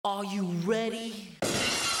Are you ready?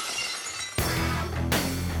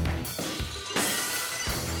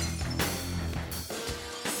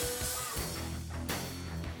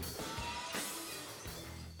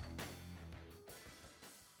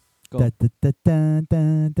 Go.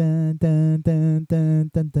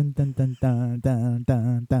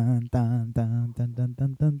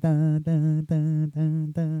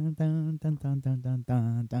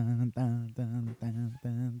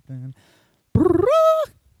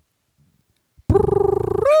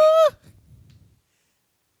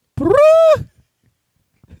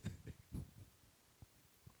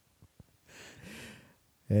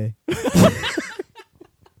 Hey,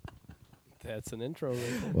 That's an intro. Right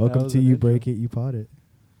there. welcome to You Break It, You Pot It.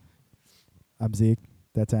 I'm Zeke.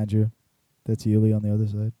 That's Andrew. That's Yuli on the other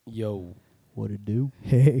side. Yo, What it do?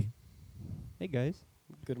 Hey, Hey guys.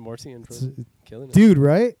 good Morrissey intro. It's- Killing it. dude,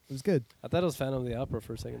 right? It was good. I thought it was Phantom of the Opera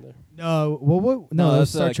for a second there. No, what? No, that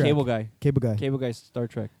was that's Star Trek. Cable Guy. Cable Guy. Cable Guy Star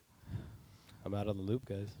Trek. I'm out of the loop,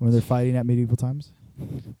 guys. When they're fighting at medieval times.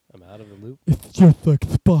 I'm out of the loop. It's just like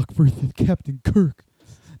Spock versus Captain Kirk.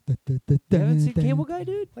 You haven't seen Cable Guy,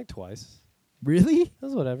 dude? Like twice. Really?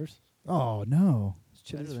 That's whatever's. Oh no.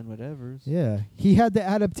 It's better than whatever's. Yeah, he had the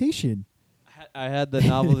adaptation. I had the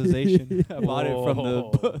novelization. I bought it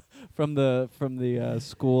Whoa. from the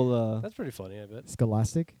school. That's pretty funny, I bet.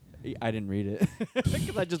 Scholastic. I didn't read it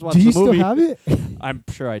because I just watched Do you the still movie. have it? I'm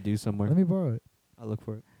sure I do somewhere. Let me borrow it. I'll look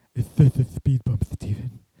for it. It's just a speed bump,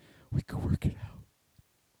 Steven. We could work it out.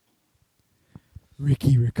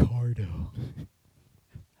 Ricky Ricardo.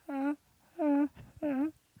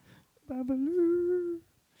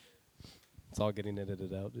 It's all getting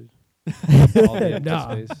edited out, dude. All the empty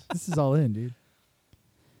Nah. space. This is all in, dude.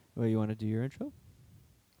 Well, you want to do your intro?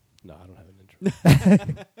 No, I don't have an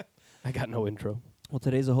intro. I got no intro. Well,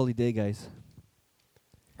 today's a holy day, guys.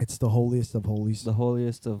 It's the holiest of holies. The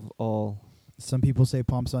holiest of all. Some people say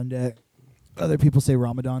Palm Sunday. Other people say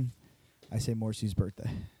Ramadan. I say Morsi's birthday.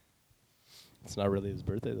 It's not really his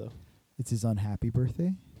birthday, though. It's his unhappy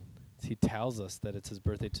birthday. He tells us that it's his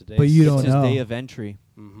birthday today. But you It's don't his know. day of entry.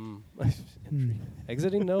 Mm-hmm. Hmm.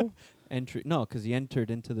 Exiting? No. Entry? No, because he entered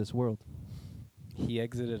into this world He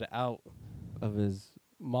exited out. of his.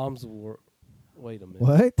 Mom's war. Wait a minute.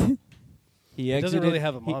 What? He He exited. doesn't really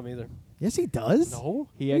have a he- mast either. Yes, he does. No.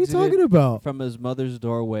 He What are you exited talking about? from his mother's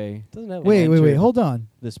doorway. Doesn't have. Wait, a wait, wait. entered Hold on.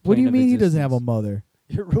 This. What do plane you of mean he doesn't have a existence. mother?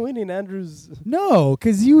 You're ruining Andrew's. No,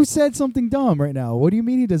 because you said something dumb right now. What do you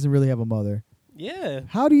mean he doesn't really have a mother? Yeah.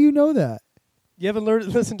 How do you know that? You haven't learned to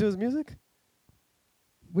listen to his music?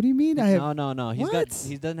 What do you mean? No. He What?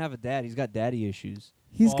 doesn't have a dad. He's got daddy issues.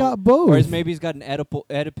 He's Well, got both. Or maybe he's got an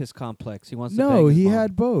Oedipus complex. He wants to. no, bang his he mom.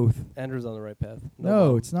 had both. Andrew's on the right path. No,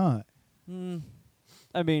 mom. it's not.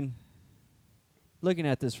 I mean, looking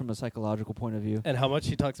at this from a psychological point of view, And how much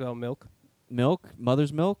he talks about milk? milk,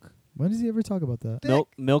 mother's milk, When does he ever talk about that?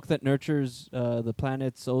 milk that nurtures the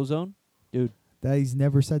planet's ozone. That he's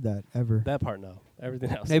never said that ever. That part, no. Everything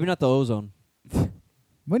else. Maybe not the ozone.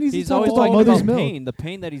 When is he He's talking always about talking mother's about milk? the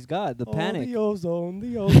pain that he's got, the Oh, panic. The ozone,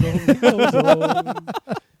 the ozone, the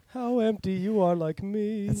ozone. How empty you are like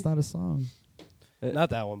me. That's not a song. Not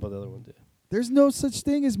that one, but the other one did. There's no such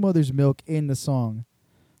thing as mother's milk in the song.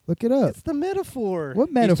 Look it up. It's the metaphor. What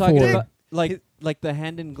He's metaphor? talking about like the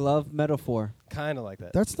hand in glove metaphor. Kind of like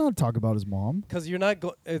that. That's not talk about his mom. Because you're not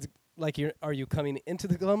it's like are you coming into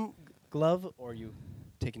the glove or are you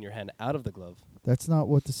taking your hand out of the glove? That's not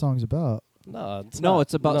what the song's about. No, it's No, not.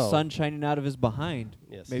 it's about No. sun shining out of his behind.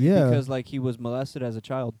 Yes. Maybe Yeah. because like he was molested as a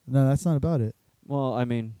child. No, that's not about it. Well, I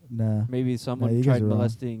mean, Nah. maybe someone you guys tried are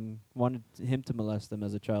wrong. wanted him to molest them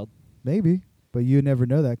as a child. Maybe. But you never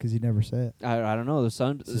know that because you never say it. I don't know. The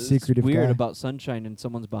sun. It's a It's secretive weird guy. about sunshine in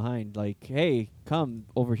someone's behind. Like, hey, come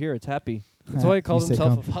over here. It's happy. That's why he called You say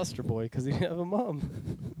himself come. a foster boy, because he didn't have a mom.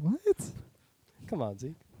 What? Come on,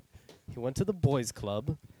 Zeke. He went to the boys'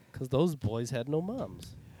 club because those boys had no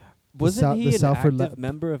moms. Wasn't Sou- he the an Salford active Lab-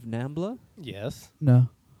 member of NAMBLA? Yes. No.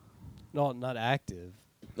 No, not active.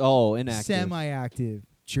 Oh, inactive. Semi-active.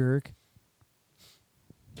 Jerk.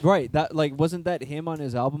 Right. That wasn't that him on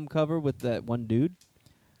his album cover with that one dude?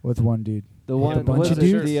 With one dude. The He had one a bunch was of it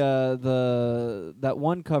dudes? that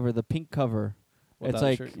one cover, the pink cover. Without It's a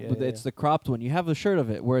like shirt. Yeah, it's yeah. the cropped one. You have a shirt of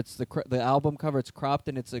it where it's the album cover. It's cropped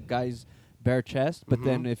and it's a guy's bare chest. But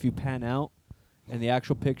then Mhm. if you pan out and the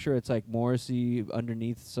actual picture, it's like Morrissey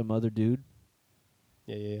underneath some other dude.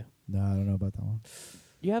 Yeah. No, I don't know about that one.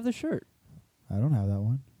 You have the shirt. I don't have that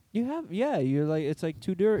one. You have You're like it's like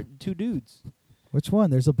two dudes. Which one?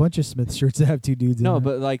 There's a bunch of Smith shirts that have two dudes in No, it.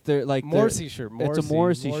 but like they're like Morrissey shirt. It's a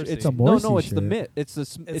Morrissey. It's a Morrissey no, it's the shirt. myth. It's the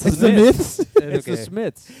It's it's the Myths. It's the Okay.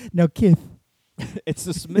 Smiths. No, Kith. It's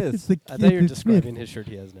the Smiths. It's the I kid thought you were that's Smith. describing his shirt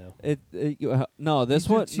he has now. No, this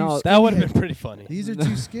These are one. two No, That would have Skinhead. been pretty funny. These are two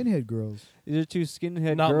skinhead girls. these are two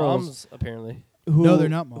skinhead Not girls. moms, apparently. Who, No, they're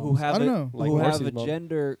not Who moms. have I don't a, know. Like who have Morrissey's a mom.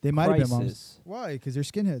 gender They might have been moms. crisis. Why? Because they're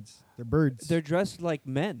skinheads. They're birds. They're dressed like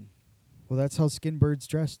men, well, that's how skin birds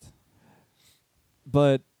dressed.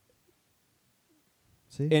 but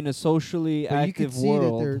See, in a socially but you can active see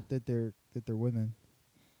world. that they're women.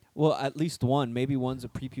 Well, at least one. Maybe one's a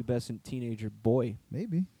prepubescent teenager boy.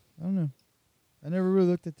 Maybe. I don't know. I never really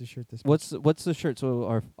looked at the shirt this much. What's the shirt so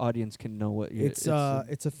our audience can know what you It's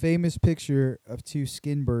a famous picture of two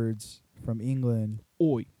skin birds from England.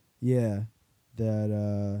 Oi. Yeah,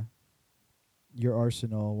 that your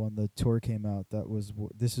Arsenal when the tour came out. That was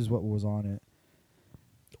this is what was on it.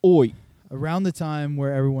 Oi. Around the time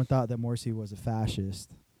where everyone thought that Morrissey was a fascist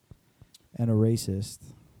and a racist.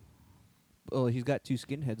 Well, he's got two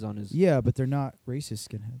skinheads on his. Yeah, but they're not racist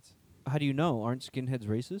skinheads. How do you know? Aren't skinheads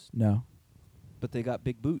racist? No. But they got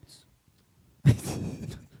big boots.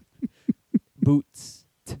 Boots.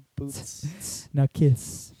 Boots. Now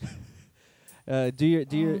kiss. Do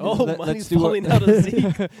your. Oh, let's money's do falling out of Zeke.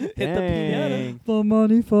 Hit the pinata. Dang. The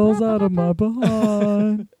money falls out of my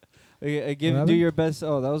behind. Okay, What happened? do your best.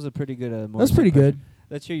 Oh, that was a pretty good. Morrissey That's pretty impression. good.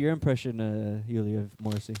 Let's hear your impression, Yuli, of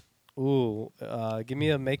Morrissey. Ooh, give me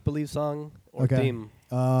a make-believe song or Okay. theme.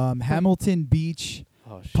 Hamilton Beach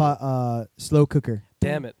Oh, shit. slow cooker.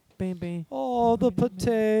 Damn it. Bang bang. All the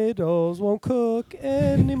potatoes won't cook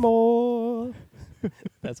anymore.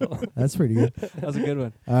 That's all. That's pretty good. That was a good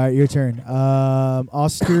one. All right, your turn.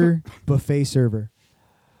 Oscar buffet server.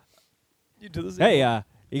 You do the same. Hey,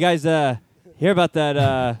 you guys hear about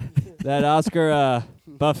that that Oscar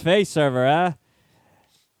buffet server, huh?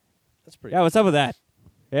 That's pretty. Yeah, what's up with that?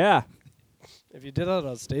 Yeah. If you did that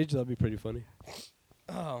on stage, that'd be pretty funny.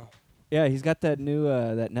 Oh. Yeah, he's got that new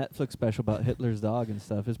that Netflix special about Hitler's dog and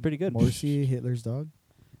stuff. It's pretty good. Morrissey, Hitler's dog.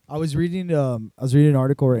 I was reading an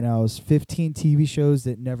article right now. It was 15 TV shows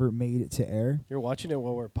that never made it to air. You're watching it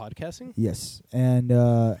while we're podcasting? Yes, and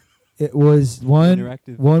it was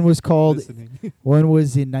Interactive one was called listening. one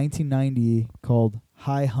was in 1990 called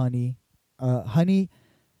Hi Honey, Heil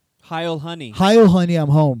Honey. Hi Oh Honey, I'm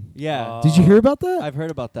home. Yeah. Did you hear about that? I've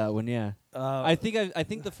heard about that one, yeah. I think I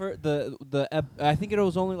think it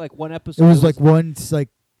was only like one episode. It was like one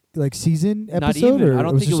like season not episode, even. or I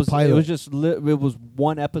don't think just it was. pilot? It was just it was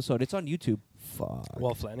one episode. It's on YouTube. Fuck.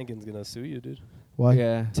 well, Flanagan's gonna sue you, dude. Why?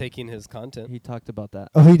 Yeah. Taking his content. He talked about that.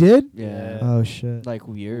 Oh, he did. Yeah. Oh shit. Like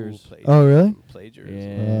years. Oh, really? Plagiarism.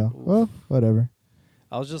 Yeah. Well, whatever.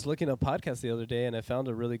 I was just looking at podcasts the other day, and I found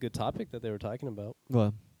a really good topic that they were talking about.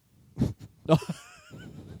 Well.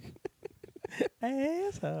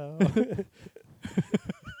 Asshole.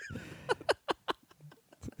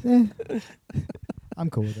 I'm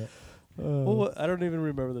cool with that. I don't even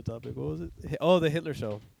remember the topic. What was it? Oh, the Hitler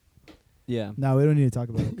show. Yeah. No, we don't need to talk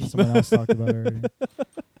about it 'cause someone else talked about it already.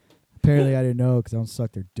 Apparently, I didn't know because I don't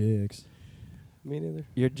suck their dicks. Me neither.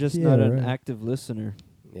 You're just Yeah, not an right. active listener.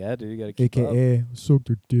 Yeah, dude, you gotta keep up. AKA suck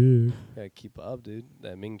their dick. Gotta keep up, dude.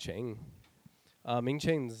 That Ming Chang. Ming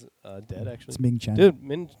Chang's dead, actually. It's Ming Chen. Dude,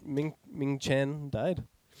 Ming Chen died.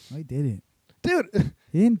 No, he didn't. Dude,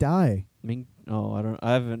 He didn't die. Ming. Oh,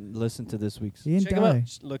 I haven't listened to this week's. He didn't check him die. out.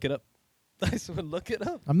 Just look it up. I swear, look it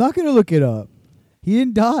up. I'm not gonna look it up. He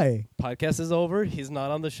didn't die. Podcast is over. He's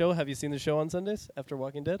not on the show. Have you seen the show on Sundays after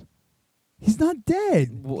Walking Dead? He's not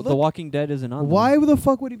dead. The Walking Dead isn't on. Why the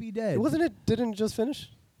fuck would he be dead? Didn't it just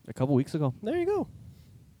finish? A couple weeks ago. There you go.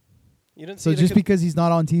 You didn't So see it just because he's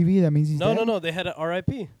not on TV, that means he's dead? No. They had an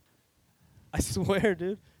RIP. I swear,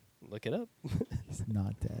 dude. Look it up. He's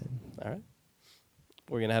not dead. All right.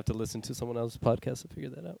 We're gonna have to listen to someone else's podcast to figure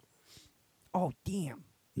that out. Oh damn.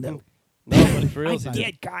 No, but for real, I'm he dead,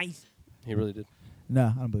 did. guys. He really did. No,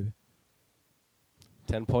 I don't believe it.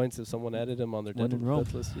 10 points if someone added him on their When death, in Rome.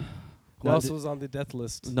 death list. Dude. Who No, else did- was on the death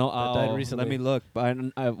list? No, that died recently. let me look.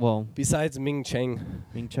 But well, Besides Ming Chang.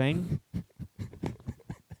 Ming Chang.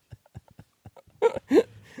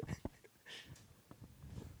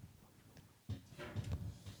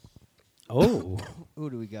 Oh, Who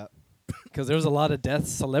do we got? because there was a lot of deaths,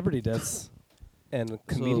 celebrity deaths, and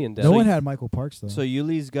comedian deaths. No one had Michael Parks though. So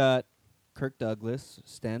Yuli's got Kirk Douglas,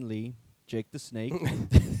 Stan Lee, Jake the Snake,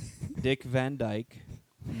 Dick Van Dyke,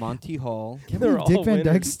 Monty Hall, They're all Dick Van winners.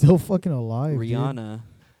 Dyke's still fucking alive. dude. Rihanna,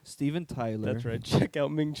 Steven Tyler, That's right. Check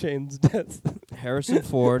out Ming Chang's deaths. Harrison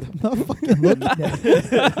Ford, I'm not fucking looking at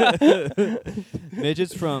it.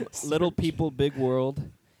 midgets from Little People Big World,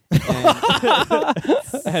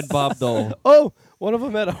 and Bob Dole. Oh, one of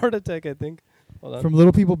them had a heart attack, I think. Hold on. From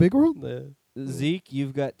Little People Big World? Zeke,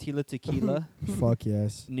 you've got Tila Tequila, Fuck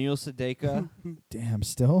yes. Neil Sedaka, Damn,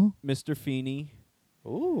 still? Mr. Feeney,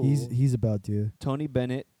 Ooh. He's about to. Tony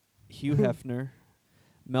Bennett, Hugh Hefner,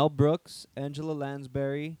 Mel Brooks, Angela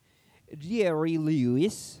Lansbury, Jerry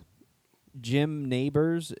Lewis, Jim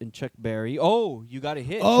Neighbors, and Chuck Berry. Oh, you got a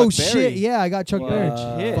hit. Oh Chuck shit! Berry. Yeah, I got Chuck Berry.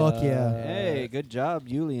 Wow. Hit. Fuck yeah. Hey, good job,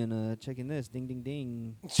 Julian. Checking this. Ding, ding,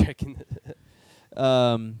 ding. Checking.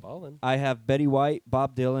 Ballin'. I have Betty White,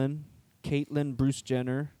 Bob Dylan, Caitlyn Bruce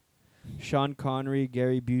Jenner, Sean Connery,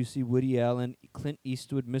 Gary Busey, Woody Allen, Clint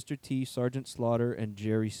Eastwood, Mr. T, Sergeant Slaughter, and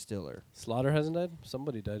Jerry Stiller. Slaughter hasn't died?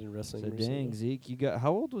 Somebody died in wrestling So recently. dang, Zeke, you got.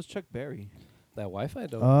 How old was Chuck Berry? That Wi-Fi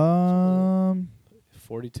don't.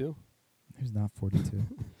 42. He was not 42.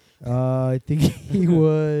 I think he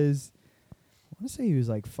was. I want to say he was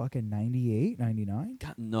like fucking 98, 99.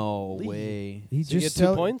 No Lee. way. He So you just get 2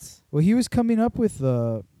 sell- points? Well, he was coming up with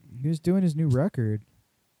he was doing his new record.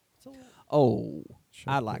 Oh, I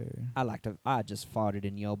Chuck like. Berry. I like to. I just farted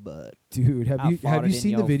in your butt. Dude, I have you farted in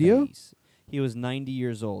seen the your video? face. He was 90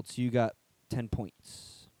 years old, so you got 10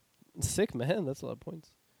 points. Sick, man. That's a lot of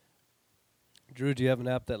points. Drew, do you have an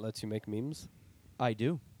app that lets you make memes? I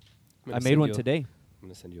do. I'm I gonna made send one you a- today. I'm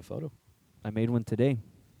going to send you a photo. I made one today.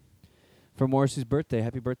 For Morrissey's birthday.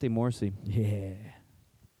 Happy birthday, Morrissey. Yeah.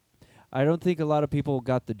 I don't think a lot of people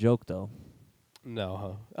got the joke though.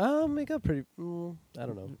 No, huh? It got pretty. I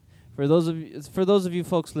don't know. For those of you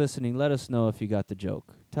folks listening, let us know if you got the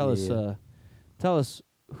joke. Tell us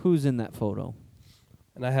who's in that photo.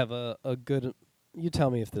 And I have a good. You tell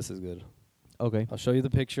me if this is good. Okay. I'll show you the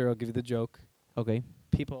picture. I'll give you the joke. Okay.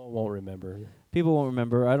 People won't remember. People won't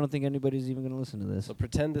remember. I don't think anybody's even going to listen to this. So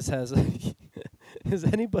pretend this has. Is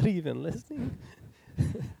anybody even listening?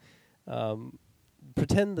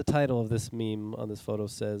 Pretend the title of this meme on this photo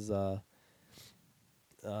says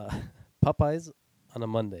Popeyes on a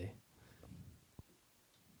Monday.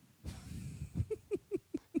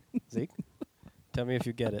 Zeke, tell me if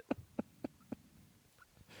you get it.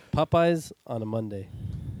 Popeyes on a Monday.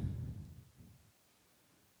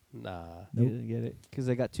 Nah. You didn't get it because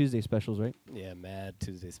they got Tuesday specials, right? Yeah, mad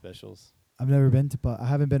Tuesday specials. I've never been to. I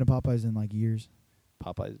haven't been to Popeyes in like years.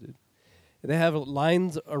 Popeyes, dude. They have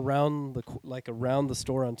lines around around the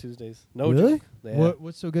store on Tuesdays. No Really? joke. Yeah.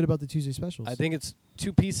 What's so good about the Tuesday specials? I think it's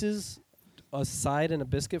 2 pieces, a side, and a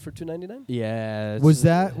biscuit for $2.99. Yeah. was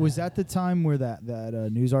that the time where that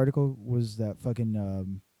news article was that fucking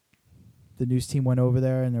the news team went over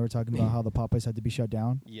there and they were talking about how the Popeyes had to be shut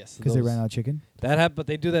down Yes, because they ran out of chicken. That happened, but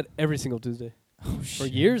they do that every single Tuesday for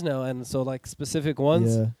years now, and so like specific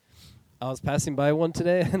ones. Yeah. I was passing by one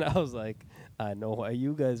today, and I was like, I know why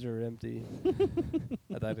you guys are empty.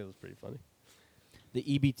 I thought it was pretty funny. The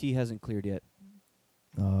EBT hasn't cleared yet.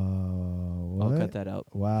 What? I'll cut that out.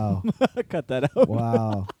 Wow. Cut that out.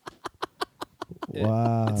 Wow.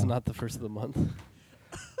 Wow. It's not the first of the month.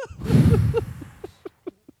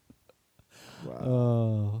 Wow.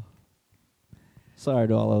 Oh. Sorry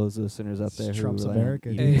to all those listeners out It's there. Trump's who rely on America,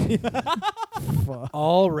 EBT. dude. Fuck.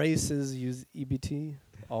 All races use EBT.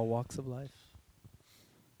 All walks of life.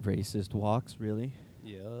 Racist walks, really?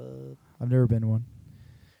 Yeah. I've never been to one.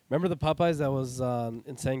 Remember the Popeyes that was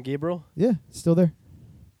in San Gabriel? Yeah, it's still there.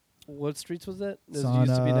 What streets was that? It's It on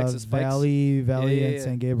used to be next to Spikes. Valley, Yeah, and yeah.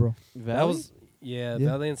 San Gabriel. That was yeah, Yeah.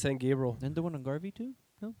 Valley and San Gabriel. And the one on Garvey too?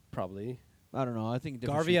 Probably. I don't know. I think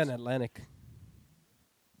different Garvey and streets. Atlantic.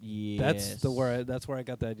 Yes. That's where I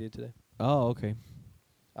got the idea today. Oh, okay.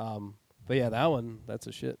 But yeah, that one, that's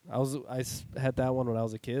a shit. Had that one when I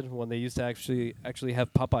was a kid, when they used to actually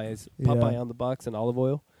have Popeye Yeah. on the box and olive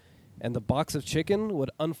oil, and the box of chicken would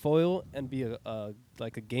unfoil and be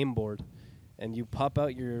like a game board, and you pop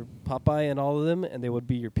out your Popeye and all of them, and they would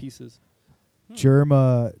be your pieces. Germ,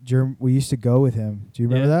 we used to go with him. Do you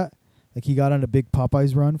remember Yeah. that? Like he got on a big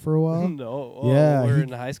Popeyes run for a while. No, Yeah, we're he- in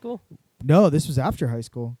high school. No, this was after high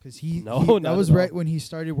school because No, that not was at right all. when he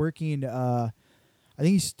started working. I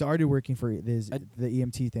think he started working for the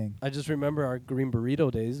EMT thing. I just remember our green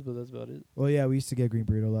burrito days, but that's about it. Well, yeah, we used to get green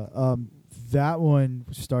burrito a lot. That one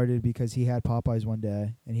started because he had Popeyes one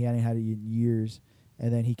day and he hadn't had it in years,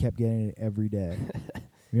 and then he kept getting it every day.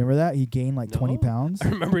 Remember that? He gained like 20 No. pounds. I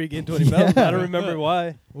remember he gained 20 pounds. I don't remember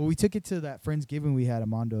why. Well, we took it to that Friendsgiving we had at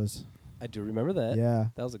Mondo's. I do remember that. Yeah,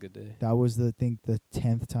 That was a good day. that was the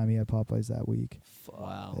 10th time he had Popeyes that week. Fuck.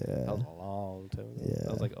 Wow. Yeah. That was a long time ago. Yeah.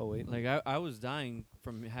 That was like, oh, wait. Like I was dying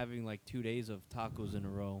from having like 2 days of tacos in a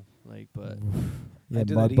row. Like, but Yeah, I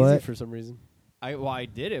do mud that butt. easy for some reason. I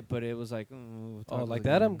did it, but it was like Oh, tacos like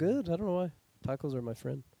again. that, I'm good. I don't know why. Tacos are my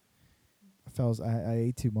friend. I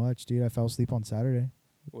ate too much, dude. I fell asleep on Saturday.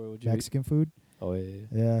 Where would you eat? Mexican food. Oh, yeah.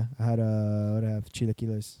 Yeah, I had what I have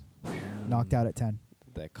chilaquiles. Knocked out at 10.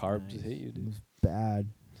 That carb just Nice. hit you, It dude. was bad.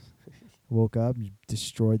 Woke up and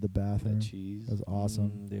destroyed the That bathroom. cheese. That was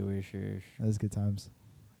awesome. Delicious. That was good times.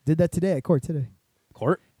 Did that today at court today.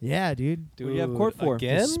 Court? Yeah, dude. What do you have court for?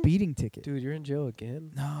 Again? Speeding ticket. Dude, you're in jail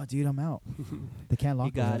again? No, dude, I'm out. They can't He lock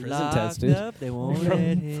me got up. Prison locked test, dude. up. They won't From- let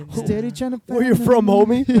him. Steady out. trying to Where you find from,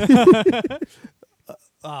 me. homie?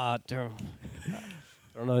 Damn.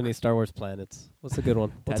 I don't know any Star Wars planets. What's a good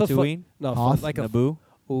one? What's a fun? Tatooine, No, Hoth? like a Naboo,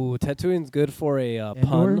 ooh. Tatooine's good for a Endor?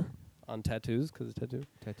 pun on tattoos because it's tattoo.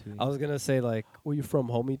 Tatooine. I was gonna say like, where you from,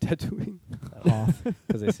 homie? Tatooine, Hoth.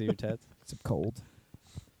 because they see your tats. It's cold.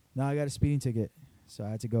 No, I got a speeding ticket, so I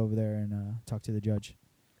had to go over there and talk to the judge.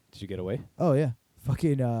 Did you get away? Oh yeah,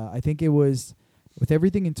 fucking. I think it was with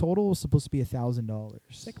everything in total it was supposed to be $1,000.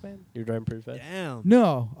 Sick, man. You're driving pretty fast. Damn.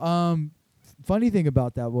 No. Funny thing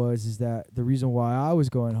about that is that the reason why I was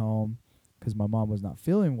going home because my mom was not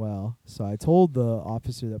feeling well. So I told the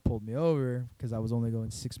officer that pulled me over because I was only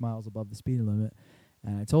going 6 miles above the speed limit,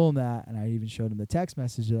 and I told him that, and I even showed him the text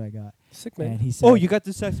message that I got, Sick, man. and he said, Oh, you got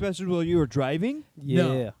the text message while you were driving? Yeah.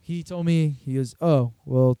 No. He told me, he goes, oh,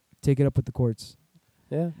 well, take it up with the courts.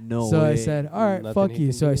 Yeah. No So way. I said, all right, Nothing fuck he you.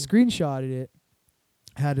 can So I do. screenshotted it.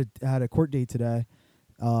 Had a court date today.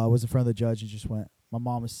 Was in front of the judge and just went, my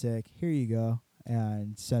mom was sick. Here you go.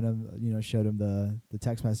 And sent him, showed him the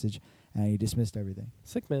text message, and he dismissed everything.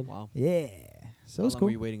 Sick, man. Wow. Yeah. So it How was long cool.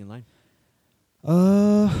 were you waiting in line?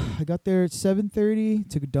 I got there at 7:30.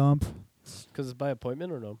 Took a dump. Because it's by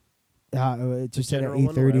appointment or no? It just said at general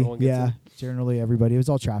one where 8:30. everyone gets Yeah. in? Generally, everybody. It was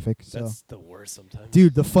all traffic. So. That's the worst sometimes.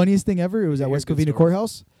 Dude, the funniest thing ever, it was You at hear West good Covina stories.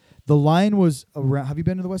 Courthouse. The line was around. Have you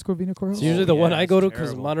been to the West Covina Courthouse? It's usually the one yeah, I go to it's because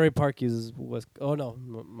terrible. Monterey Park uses West. Oh no,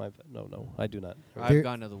 no, I do not. There- I've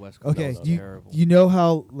gone to the West Coast. Okay, That was you terrible. you know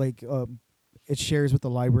how like it shares with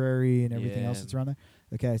the library and everything else Yeah. that's around there.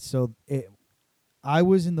 Okay, so I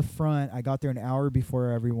was in the front. I got there an hour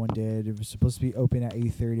before everyone did. It was supposed to be open at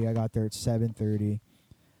 8:30. I got there at 7:30.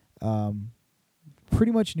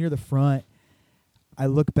 Pretty much near the front. I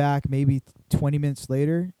look back maybe 20 minutes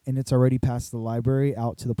later, and it's already past the library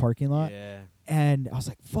out to the parking lot. Yeah. And I was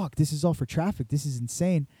like, fuck, this is all for traffic. This is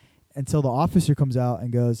insane. Until the officer comes out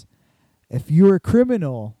and goes, if you're a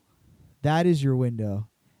criminal, that is your window.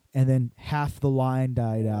 And then half the line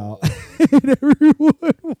died out. And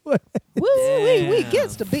everyone went, we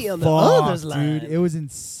gets to be on fuck, dude. It was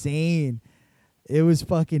insane. It was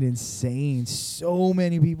fucking insane. So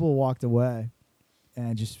many people walked away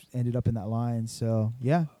and just ended up in that line. So,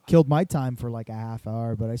 yeah, killed my time for like a half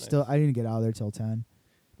hour. But I didn't get out of there till 10.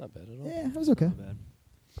 Not bad at all. Yeah, it was okay. Not bad.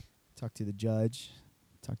 Talked to the judge,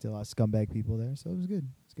 talked to a lot of scumbag people there, so it was good.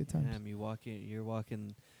 It's good times. Damn, you're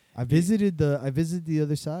walking. I visited the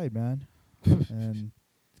other side, man, and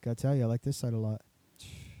gotta tell you, I like this side a lot.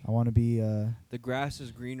 I want to be. The grass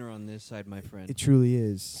is greener on this side, my friend. It truly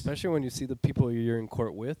is. Especially when you see the people you're in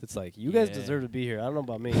court with, it's like you guys Yeah. deserve to be here. I don't know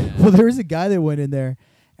about me. Yeah. Well, there was a guy that went in there,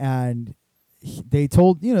 and they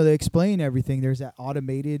told they explain everything. There's that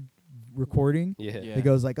automated recording. Yeah. Yeah. It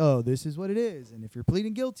goes like, oh, this is what it is. And if you're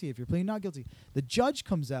pleading guilty, if you're pleading not guilty, the judge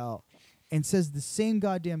comes out and says the same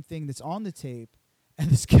goddamn thing that's on the tape. And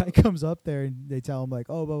this guy comes up there and they tell him like,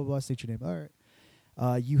 oh, blah, blah, blah, state your name. All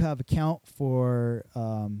right. You have a count for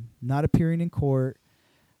not appearing in court,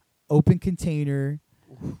 open container,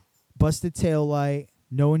 busted taillight,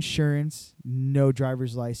 no insurance, no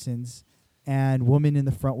driver's license, and woman in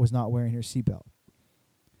the front was not wearing her seatbelt.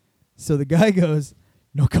 So the guy goes,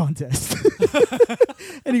 no contest.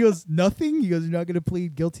 And he goes, nothing? He goes, you're not going to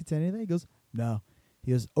plead guilty to anything? He goes, no.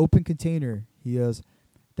 He goes, open container. He goes,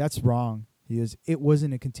 that's wrong. He goes, it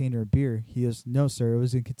wasn't a container of beer. He goes, no, sir, it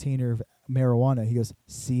was a container of marijuana. He goes,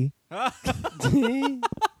 see?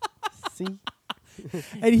 See?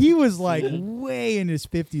 And he was like way in his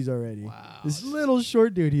 50s already. Wow. This little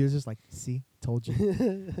short dude, he was just like, see, told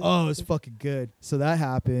you. Oh, it's fucking good. So that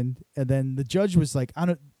happened. And then the judge was like,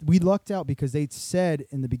 we lucked out because they said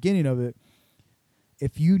in the beginning of it,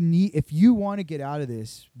 if you want to get out of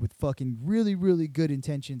this with fucking really, really good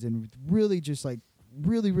intentions and with really just like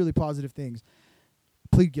really, really positive things,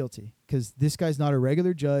 plead guilty. Because this guy's not a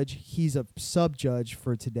regular judge. He's a sub-judge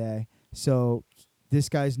for today. So this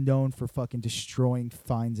guy's known for fucking destroying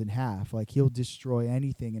fines in half. Like, he'll destroy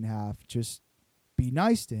anything in half. Just be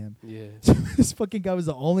nice to him. Yeah. So this fucking guy was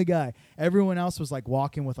the only guy. Everyone else was like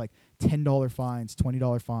walking with like $10 fines,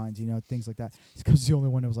 $20 fines, things like that. Because the only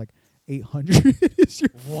one that was like 800 is your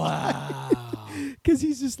Wow. because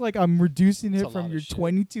he's just like, I'm reducing That's it a from lot of your shit.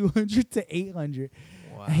 2,200 to 800.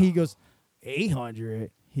 Wow. And he goes,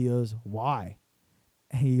 800? He goes, why?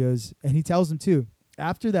 And he goes, and he tells him too.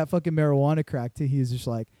 After that fucking marijuana crack too, he was just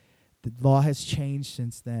like, The law has changed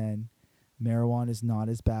since then. Marijuana is not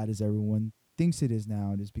as bad as everyone thinks it is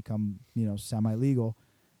now. It has become, semi-legal.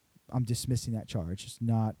 I'm dismissing that charge. It's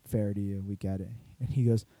not fair to you. We get it. And he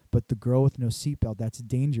goes, but the girl with no seatbelt, that's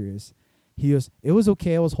dangerous. He goes, it was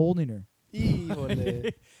okay. I was holding her.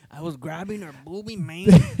 I was grabbing her boobie, man.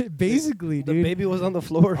 Basically, The dude. baby was on the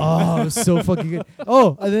floor. Oh, it was so fucking good.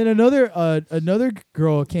 Oh, and then another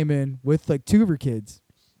girl came in with like two of her kids.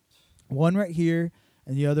 One right here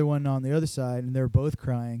and the other one on the other side, and they were both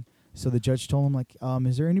crying. So the judge told him, like,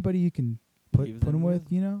 is there anybody you can put Leave them them with,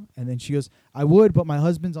 with? you know? And then she goes, I would, but my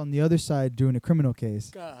husband's on the other side doing a criminal case.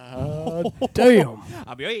 God damn.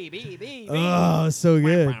 Oh, so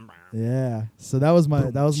good. Yeah. So that was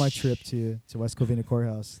my trip to West Covina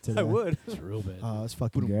Courthouse today. I would. It's real bad. Oh, it was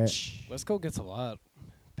fucking great. West Coast gets a lot.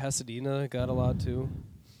 Pasadena got a lot too.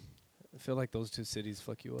 I feel like those two cities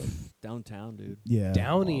fuck you up. Downtown, dude. Yeah.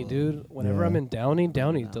 Downey, dude. Whenever Yeah. I'm in Downey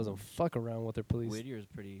No. doesn't fuck around with their police. Whittier's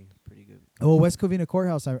pretty good. Well, West Covina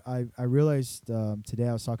Courthouse, I realized today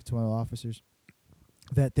I was talking to one of the officers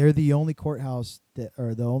that they're the only courthouse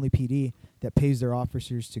or the only PD that pays their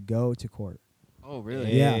officers to go to court. Oh,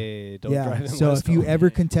 really? Yeah. Hey, don't yeah. drive in So West if you Coast. ever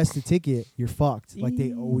contest a ticket, you're fucked. Like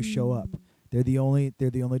they always show up. They're the only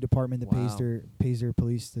department that Wow. pays their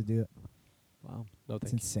police to do it. Wow. No, It's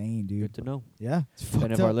thank you. insane, dude. Good to know. Yeah. It's And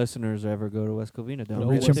fucked if our up. listeners ever go to West Covina, don't No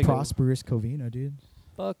Rich West and Covina. prosperous Covina, dude.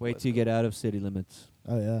 Fuck wait West till you get Coast. out of city limits.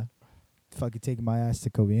 Oh yeah. Fucking taking my ass to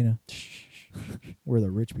Covina. Where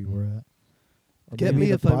the rich people are at. Or Get maybe me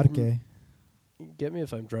the if I'm- Parque. Get me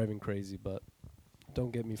if I'm driving crazy, but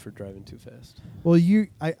don't get me for driving too fast. Well,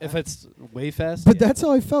 If it's way fast, but yeah. that's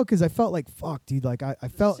how I felt because I felt like fuck, dude. Like I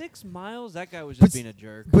felt, 6 miles. That guy was But just being a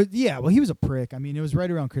jerk. but yeah. Well, he was a prick. I mean, it was right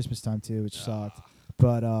around Christmas time too, which sucked.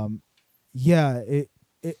 But yeah, it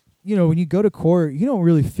when you go to court, you don't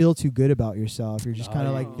really feel too good about yourself. You're just No, kind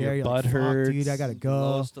of your like there. You're like, butt fuck, hurts. dude. I gotta The go.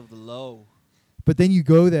 lowest of the low. But then you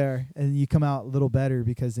go there and you come out a little better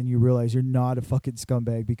because then you realize you're not a fucking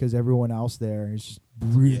scumbag because everyone else there is just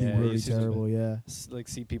really, Yeah, really you see terrible. Yeah. Like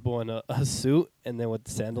see people in a suit and then with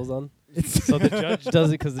sandals on. It's So the judge does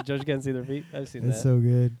it because the judge can't see their feet. I've seen it's that. so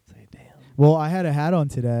good. It's like, damn. Well, I had a hat on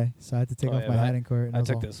today, so I had to take Oh, off yeah, my I- hat in court. And I was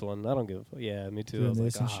took all this one. I don't give a fuck. Yeah, me too. I doing was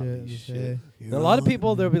this like, and shit. holy Just, shit. hey, And a lot of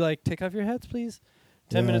people, they'll be like, take off your hats, please.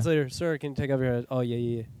 10 Yeah. minutes later, sir, can you take off your hat? Oh,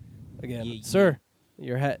 yeah. Again, Yeah, sir,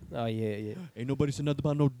 your hat. Oh, yeah. Ain't nobody said nothing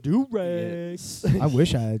about no do-rag. I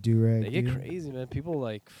wish I had a do-rag. They get dude. crazy, man. People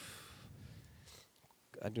like,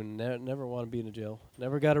 I do never want to be in a jail.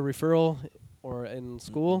 Never got a referral or in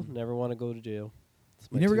school. Mm-mm. Never want to go to jail. It's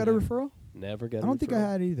You my never two got a now. referral? Never got I a don't think I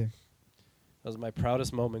referral. had either. That was my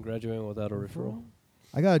proudest moment graduating without a referral.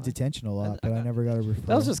 I got a detention a lot, but I never got a referral.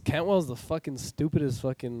 That was just Cantwell's the fucking stupidest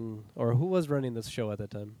fucking, or who was running this show at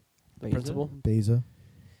that time? The Beza? principal? Beza.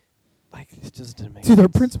 Like, it just didn't make Dude, our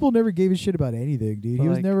sense. principal never gave a shit about anything, dude. But He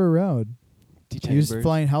was like- never around. He was Chambers.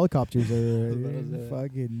 flying helicopters everywhere. What was dude. that?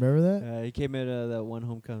 Fucking remember that? He came at that one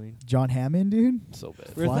homecoming. John Hammond, dude. So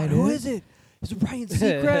bad. We were Flying like, who in? is it? It's Ryan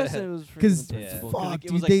Seacrest. And it was 'Cause freaking the principal. fuck, 'Cause it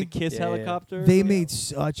dude, was like they- the Kiss Yeah, yeah. helicopter. They made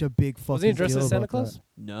such a big fucking Was he dressed deal as Santa about Claus? that.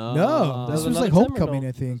 No. No, That this was was like another time or homecoming, no? I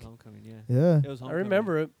It was think. homecoming, yeah. Yeah. It was I homecoming.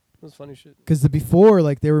 remember it. It was funny shit. Because before,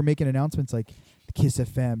 like, they were making announcements like, Kiss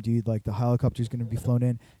FM, dude, like, the helicopter's going to be flown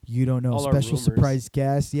in. You don't know. All our Special rumors. surprise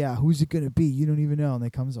guest. Yeah, who's it going to be? You don't even know. And they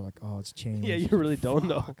comes, like, oh, it's changed. Yeah, you really don't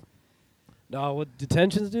know. No, with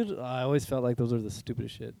detentions, dude, I always felt like those are the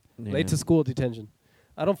stupidest shit. Yeah. Late to school detention.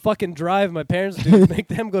 I don't fucking drive. My parents do. Make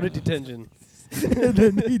them go to detention. And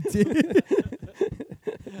then he did.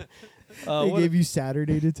 Uh, They what, gave you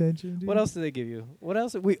Saturday detention, dude. what else did they give you? What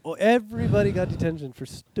else? Everybody got detention for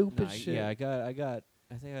stupid Nah, shit. Yeah,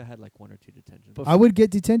 I think I had like 1 or 2 detentions. But I would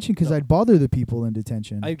get detention because No. I'd bother the people in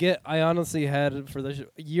detention. I honestly had for the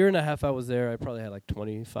year and a half I was there. I probably had like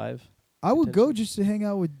 25. I would go detention. just to hang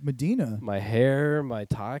out with Medina. My hair, my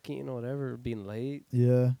talking, whatever, being late.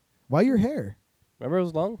 Yeah. Why your hair? Remember it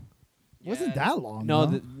was long. Wasn't that long? No,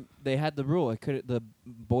 though. they had the rule. The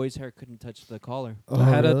boy's hair couldn't touch the collar. Oh, I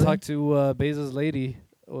had really? to talk to Beza's lady.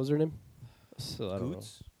 What was her name? So I don't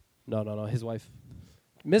Goots? know. No, his wife,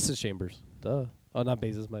 Mrs. Chambers. Duh. Oh, not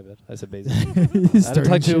Beza's. My bad. I said Beza. I He's had to starting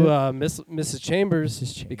talk shit. to Mrs. Chambers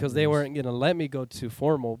Mrs. because they Chambers. weren't gonna let me go to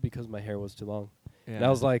formal because my hair was too long. Yeah. And I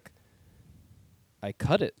was like, I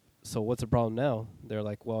cut it. So what's the problem now? They're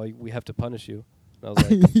like, well, we have to punish you. And I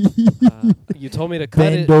was like, you told me to cut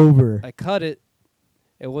Bend it. over. I cut it.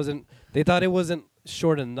 It wasn't. They thought it wasn't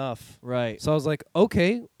short enough. right. So I was like,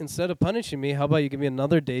 okay, instead of punishing me, how about you give me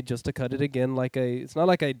another day just to cut it again? It's not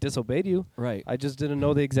like I disobeyed you. Right. I just didn't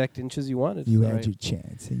know the exact inches you wanted. You Right. had your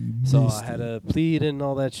chance. And you So missed I had it. to plead and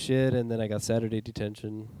all that shit, and then I got Saturday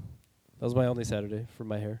detention. That was my only Saturday for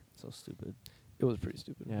my hair. So stupid. It was pretty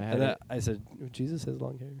stupid. Yeah, I had and it. I said, Jesus has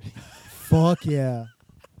long hair. Fuck yeah.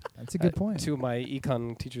 That's a good point. To my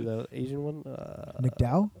econ teacher, the Asian one.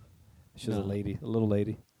 McDowell? She was a No. lady, a little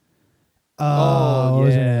lady. What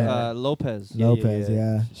was her yeah. name? Lopez. Yeah, Lopez,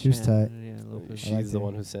 yeah. She was Yeah, tight. Yeah, Lopez. I liked She's the her.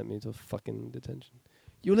 one who sent me to fucking detention.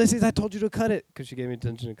 Ulysses, I told you to cut it because she gave me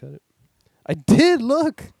detention to cut it. I did.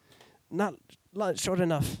 Look, not short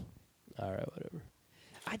enough. All right, whatever.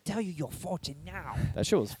 I tell you your fortune now. That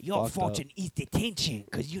shit was Your fucked fortune up. is detention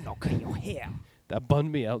because you don't cut your hair. That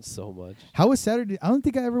bummed me out so much. How was Saturday? I don't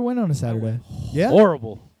think I ever went on a Saturday. Yeah?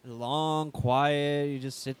 Horrible. Long, quiet. You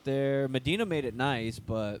just sit there. Medina made it nice,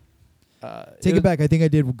 but Take it back. I think I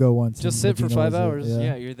did go once. Just and sit for Medina 5 was it, hours.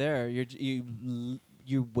 yeah, you're there.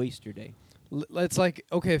 You waste your day. It's like,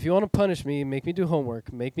 okay, if you want to punish me, make me do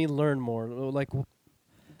homework, make me learn more. Like,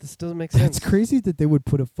 this doesn't make sense. It's crazy that they would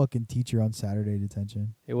put a fucking teacher on Saturday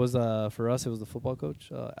detention. It was for us. It was the football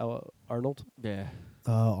coach, Arnold. Yeah.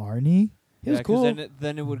 Arnie? He was 'cause cool.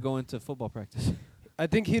 Then it would go into football practice. I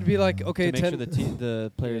think he'd be like, okay, to make 10 sure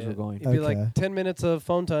the players were going. He'd be Okay. like 10 minutes of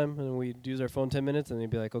phone time, and we'd use our phone 10 minutes, and he'd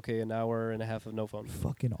be like, okay, an hour and a half of no phone.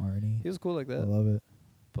 Fucking Arnie. He was cool like I that. love it.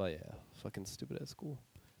 But yeah, fucking stupid at school.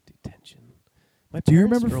 Detention. My Do you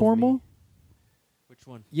parents remember drove formal? me. Which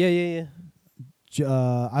one? Yeah.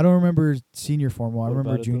 I don't remember senior formal. I What remember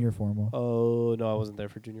about it, though? junior formal. Oh, no, I wasn't there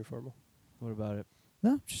for junior formal. What about it?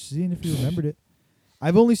 No, just seeing if you remembered it.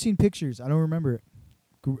 I've only seen pictures. I don't remember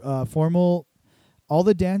it. Formal, all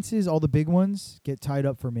the dances, all the big ones get tied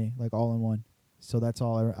up for me, like all in one. So that's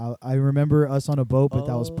all. I remember us on a boat, but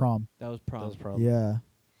that was Oh. prom. That was That prom. was prom. Yeah.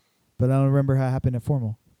 But I don't remember how it happened at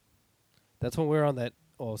formal. That's when we were on that,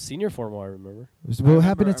 senior formal, I remember. What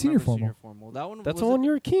happened at senior formal? That one. That's was the one you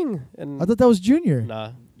were king. And I thought that was junior.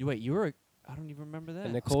 Nah. Wait, you were. I don't even remember that.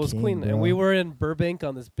 And Nicole was king, queen. bro. And we were in Burbank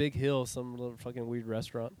on this big hill, some little fucking weird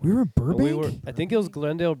restaurant. We were in And Burbank? I think it was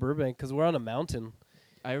Glendale, Burbank, because we're on a mountain.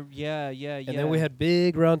 Yeah. And then we had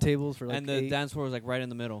big round tables for like and the 8. dance floor was like right in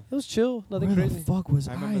the middle. It was chill, nothing Where crazy. the fuck was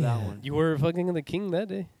I remember that at? one. You were fucking the king that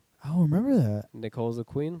day. I don't remember that. Nicole's the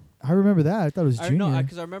queen. I remember that. I thought it was junior. No,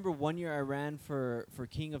 because I remember one year I ran for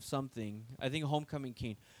king of something. I think homecoming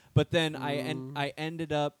king. But then I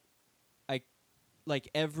ended up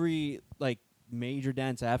every major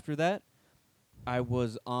dance after that. I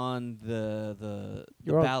was on the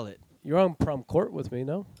You're on- ballot. You're on prom court with me,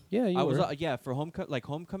 no? Yeah, you I were. was for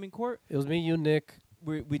homecoming court. It was me, you, Nick.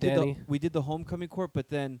 We Danny. did the homecoming court, but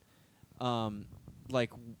then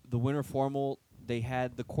the winter formal, they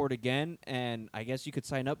had the court again, and I guess you could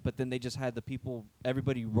sign up, but then they just had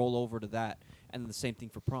everybody roll over to that, and the same thing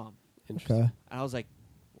for prom. Interesting. Okay. And I was like,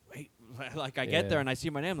 wait, I Yeah. get there and I see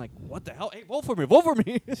my name, like, what the hell? Hey, vote for me, vote for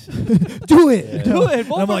me. Do it. Yeah. Do it,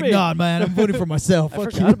 vote And I'm for like, me. nah, man, I'm voting for myself. I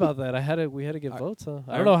Fuck forgot you. about that. We had to get I- votes, huh?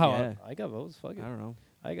 I I don't know how yeah. I got votes. Fuck it. I don't know.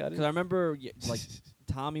 I got it. Because I remember,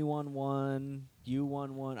 Tommy won one, you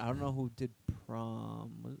won one. I don't know who did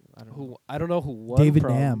prom. I don't know. I don't know who won David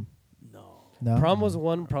prom. Nam. No. No. Prom was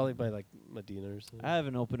won probably by like Medina or something. I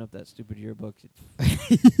haven't opened up that stupid yearbook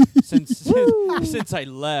since I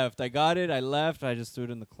left. I got it. I left. I just threw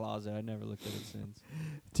it in the closet. I never looked at it since.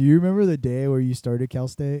 Do you remember the day where you started Cal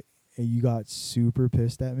State and you got super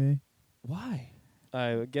pissed at me? Why?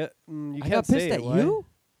 I get. You I can't got say pissed it, at why? you.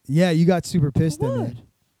 Yeah, you got super pissed For at what? me.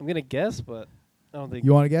 I'm gonna guess, but I don't think.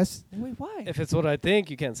 You want to guess? Wait, why? If it's what I think,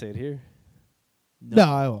 you can't say it here. No,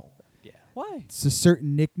 I won't. Yeah. Why? It's a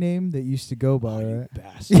certain nickname that used to go by, right?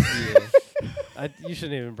 Bastard. You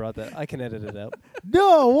shouldn't even brought that. I can edit it out.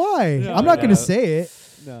 No, why? No, I'm not no. going to say it.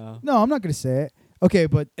 No. No, I'm not going to say it. Okay,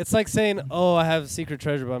 but It's like saying, "Oh, I have secret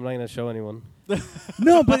treasure, but I'm not gonna show anyone."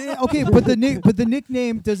 no, but okay, but the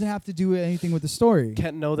nickname doesn't have to do anything with the story.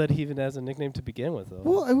 Can't know that he even has a nickname to begin with, though.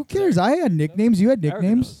 Well, who cares? I had nicknames. You had Erica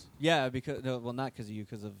nicknames. knows. Yeah, because not because of you,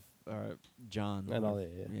 because of John. And all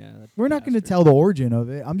that, yeah. that We're not going to bastard. tell the origin of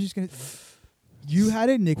it. I'm just going to. You had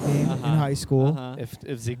a nickname in high school. Uh-huh.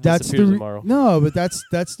 If Zeke That's the disappears tomorrow, no, but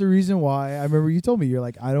that's the reason why. I remember you told me you're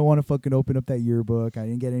like, I don't want to fucking open up that yearbook. I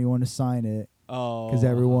didn't get anyone to sign it Oh. because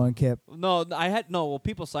everyone kept. No, I had no. Well,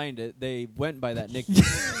 people signed it. They went by that nickname.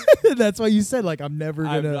 That's why you said like I'm never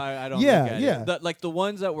gonna. I don't. Yeah, look at yeah. It. The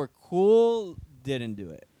ones that were cool didn't do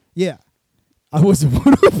it. Yeah, I wasn't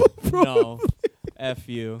one of them. Bro. No. F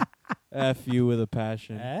you. F you with a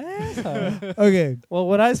passion. Okay, well,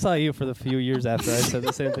 when I saw you for the few years after, I said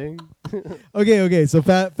the same thing. okay. So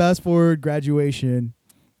fast forward graduation.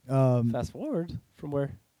 Fast forward from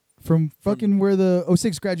where? From fucking where the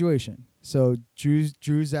 06 graduation. So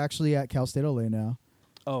Drew's actually at Cal State LA now.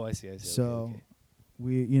 Oh, I see. So Okay.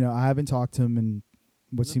 we, I haven't talked to him in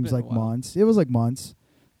what It's seems been a like while. months. It was like months.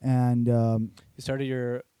 And You started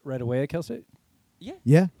your right away at Cal State?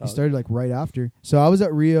 yeah, Oh, he started like right after. So I was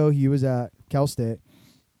at Rio, he was at Cal State,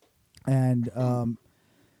 and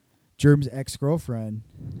Germ's ex-girlfriend,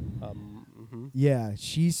 yeah,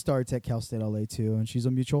 she starts at Cal State LA too, and she's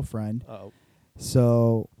a mutual friend. Oh.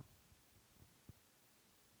 So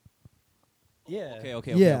Yeah.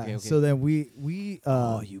 Okay. so then we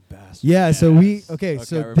Oh, you bastard. yeah, so we Yes. okay, Okay,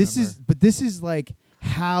 so I this remember. this is like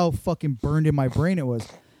how fucking burned in my brain it was.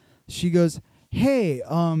 She goes, "Hey,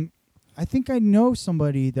 I think I know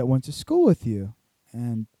somebody that went to school with you."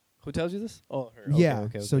 And Who tells you this? Oh, her. yeah,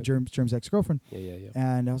 Okay. so Germ's ex-girlfriend. Yeah.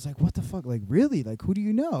 And I was like, "What the fuck? Like, really? Like, who do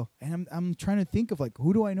you know?" And I'm trying to think of like,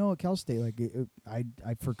 who do I know at Cal State? Like,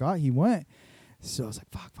 I forgot he went. So I was like,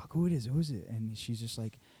 "Fuck, who it is? Who is it?" And she's just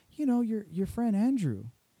like, "You know, your friend Andrew."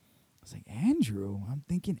 I was like, "Andrew?" I'm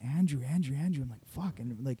thinking Andrew. I'm like, "Fuck!"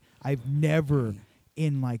 And like, I've never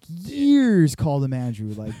in like years called him Andrew,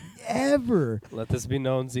 like ever. Let this be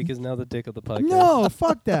known. Zeke is now the dick of the podcast. No,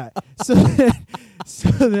 fuck that. So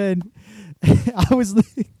then I was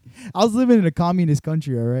living in a communist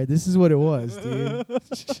country, all right? This is what it was, dude.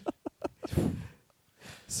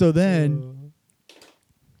 So then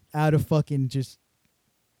out of fucking just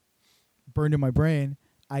burned in my brain,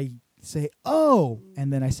 I say, "Oh,"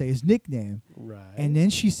 and then I say his nickname. Right. And then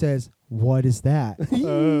she says, "What is that?"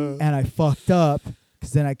 And I fucked up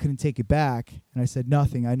because then I couldn't take it back. And I said,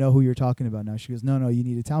 "Nothing. I know who you're talking about now." She goes, No, you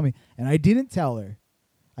need to tell me. And I didn't tell her.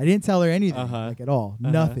 I didn't tell her anything, like at all.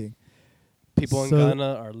 Nothing. People in So-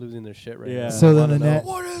 Ghana are losing their shit right Yeah. now. So I then wanna the know. net-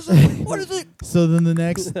 What is it? What is it? So then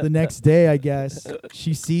the next day, I guess,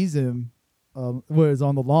 she sees him, was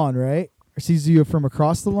on the lawn, right? Or sees you from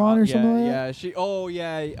across the lawn or something like that? Yeah, she. Oh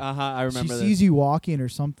yeah. I remember. She this. sees you walking or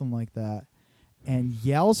something like that and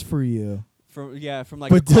yells for you. from like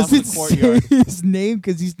But across doesn't the courtyard. say his name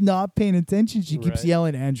because he's not paying attention. She keeps Right.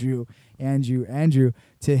 yelling Andrew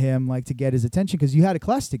to him, like to get his attention because you had a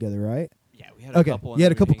class together, right? Yeah, we had Okay, a couple. you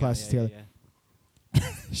had a and then we couple hang out. classes Yeah, together. yeah.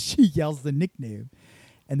 She yells the nickname,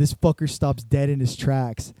 and this fucker stops dead in his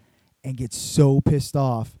tracks and gets so pissed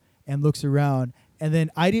off and looks around. And then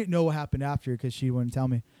I didn't know what happened after because she wouldn't tell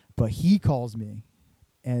me, but he calls me.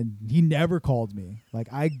 And he never called me. Like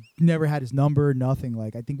I never had his number, nothing.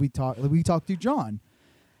 Like I think we talked through John.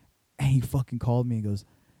 And he fucking called me and goes,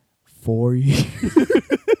 4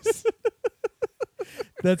 years.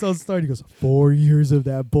 That's how it started. He goes, 4 years of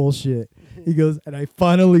that bullshit. He goes, and I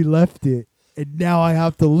finally left it. And now I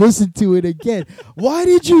have to listen to it again. Why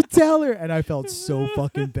did you tell her? And I felt so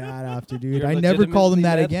fucking bad after, dude. You're I never called him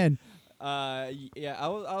that legitimately again. Yeah, I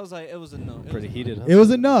was like, it was enough. Pretty heated, huh? It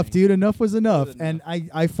was enough, dude. Enough was enough. was And enough.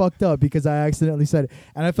 I fucked up because I accidentally said it.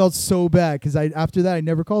 And I felt so bad because after that, I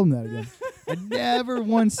never called him that again. I never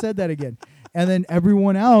once said that again. And then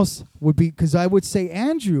everyone else would be, because I would say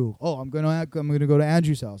Andrew. Oh, I'm gonna go to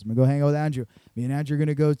Andrew's house. I'm gonna go hang out with Andrew. Me and Andrew are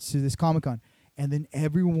gonna go to this Comic-Con. And then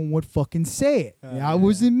everyone would fucking say it. Now, it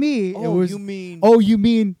wasn't me. It was, you mean? oh, you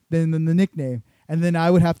mean then the nickname. And then I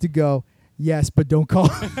would have to go, yes, but don't call.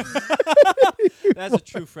 That's a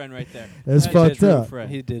true friend right there. That's a fucked true up. friend.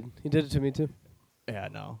 He did. He did it to me too. Yeah,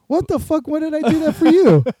 no. What the fuck? When did I do that for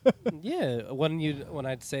you? Yeah, when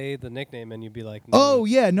I'd say the nickname and you'd be like, no, Oh,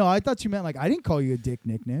 yeah. No, I thought you meant like I didn't call you a dick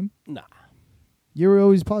nickname. nah, You were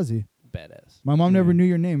always Posy. badass. My mom never Yeah. knew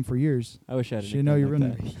your name for years. I wish I had. A She didn't know your real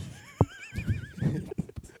nickname name.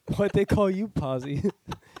 like Why'd they call you Posy?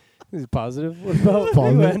 Is it positive? What about you,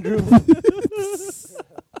 Positive. Andrew? that.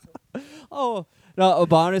 Oh no,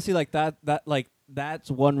 but honestly, like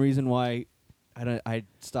that's one reason why I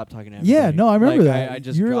stopped talking to everybody. Yeah, no, I remember Like, that. I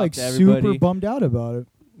just you were like dropped everybody. super bummed out about it.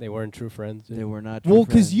 They weren't true friends. dude. They were not. True Well,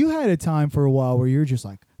 because friends. you had a time for a while where you were just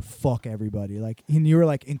like, fuck everybody. Like, and you were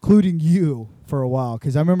like, including you for a while.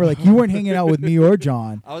 Because I remember like you weren't hanging out with me or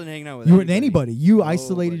John. I wasn't hanging out with. You weren't anybody. You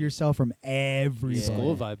isolated Nobody. yourself from everybody. Yeah.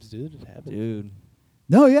 School vibes, dude. It happened. dude.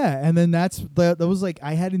 No, yeah, and then that was like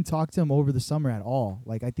I hadn't talked to him over the summer at all.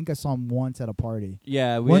 Like I think I saw him once at a party,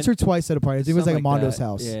 Yeah, we once had or twice at a party. I think it was like a something Mondo's that.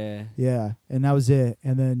 house. Yeah, Yeah, and that was it.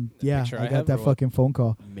 And then The yeah, picture I I got have that or what? fucking phone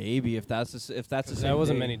call. maybe if that's the 'Cause same that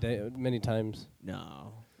wasn't day. many times.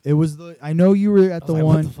 No. It was the I know you were at I the was like,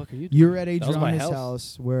 what one. the fuck are you doing? You were at That was my Adriana's house.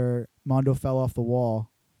 house where Mondo fell off the wall.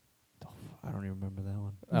 I don't even remember that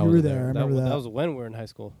one. I You were wasn't there, I remember wa- that. That was when we were in high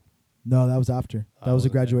school. No, that was after. I That was a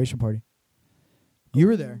wasn't there. graduation party. You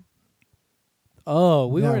were there. Oh,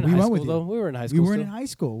 we Yeah, were in we high went school with you. though. We were in high We school. weren't in still. high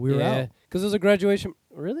school. We were yeah, out. because it was a graduation.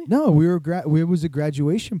 Really? No, we were. It was a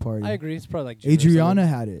graduation party. I agree. It's probably like June or Adriana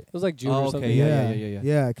something. had it. It was like June Oh, or okay, something. yeah.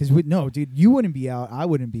 Yeah, because no, dude, you wouldn't be out. I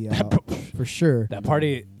wouldn't be out for sure. That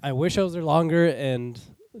party. I wish I was there longer and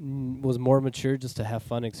was more mature just to have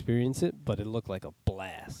fun, experience it, but it looked like a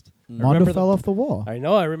blast. Mondo remember fell the- off the wall. I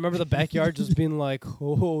know. I remember the backyard just being like,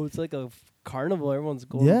 oh, it's like a carnival. Everyone's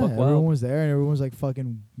going Yeah, buck everyone wild. was there and everyone was like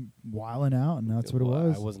fucking wilding out, and that's what it Well,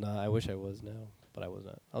 was. I was not. I wish I was now, but I was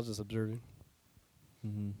not. I was just observing.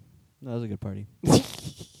 Mm-hmm. That was a good party.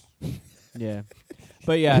 Yeah,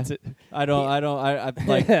 but yeah, That's it. I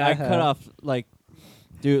like I cut off like,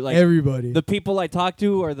 dude, like Everybody. the people I talk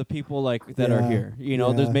to are the people like that are Yeah, here. You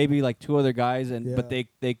know, there's yeah. maybe like 2 other guys, and but Yeah.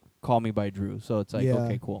 they call me by Drew, so it's like Yeah.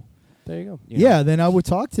 okay, cool. There you go. You know? Yeah, then I would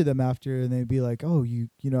talk to them after, and they'd be like, "Oh, you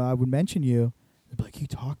know," I would mention you. They'd be like, "You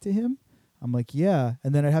talked to him?" I'm like, "Yeah,"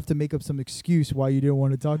 and then I'd have to make up some excuse why you didn't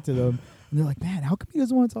want to talk to them, and they're like, "Man, how come he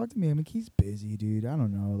doesn't want to talk to me?" I'm like, "He's busy, dude. I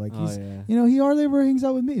don't know. Like, Oh he's, yeah. you know, he hardly ever hangs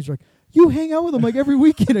out with me." He's like, "You hang out with him like every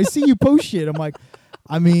weekend. I see you post shit." I'm like,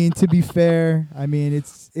 I mean, to be fair, I mean,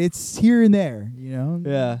 it's here and there, you know.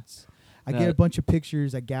 Yeah. I No. get a bunch of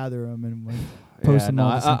pictures, I gather them, and like, post them no,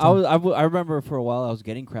 all at the same I remember for a while I was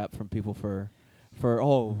getting crap from people for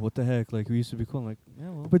oh, what the heck, like we used to be cool. I'm like, yeah,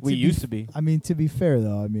 well, But we to be used f- to be. I mean, to be fair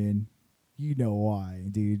though, I mean, you know why,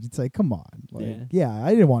 dude? It's like, come on, like, Yeah. yeah,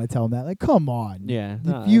 I didn't want to tell him that. Like, come on, Yeah.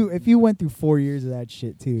 If you went through 4 years of that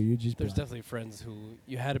shit too, you just be There's like, definitely friends who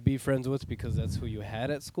you had to be friends with because that's who you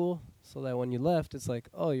had at school. So that when you left, it's like,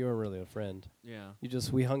 oh, you weren't really a friend. yeah.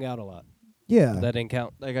 We hung out a lot. yeah, That didn't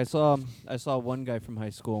count. Like I saw one guy from high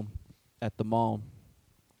school at the mall.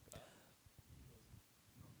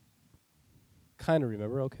 Kind of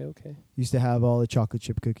remember. Okay. used to have all the chocolate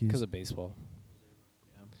chip cookies. Because of baseball.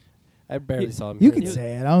 I barely saw him. You here. could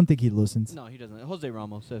say it. I don't think he listens. No, he doesn't. Jose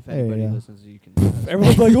Ramos. If Hey, anybody yeah. listens, you can.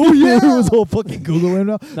 Everyone's like, oh yeah, everyone's all fucking googling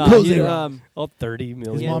now. No, Jose he, Ramos. all 30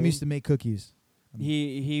 million. His yeah. mom used to make cookies.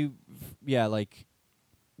 yeah, like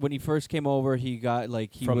when he first came over, he got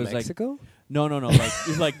like he From was Mexico? no, like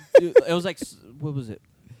he's like it was like what was it?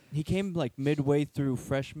 He came like midway through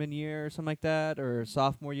freshman year or something like that, or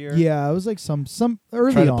sophomore year. Yeah, it was like some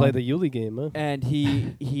early Trying to on. play the Yuli game, huh? And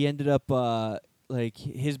he ended up like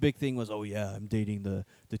his big thing was, oh yeah, I'm dating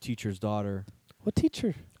the teacher's daughter. What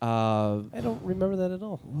teacher? What I don't remember that at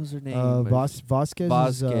all. was her name? Vasquez's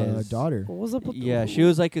Vasquez. daughter. What was up with Yeah, she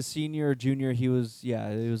was like a senior, or junior. He was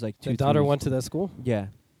it was like The 2 daughter 3 went to that school? Yeah.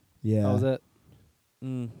 Yeah. How was that?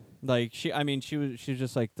 Like she was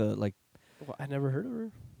just like the like. Well, I never heard of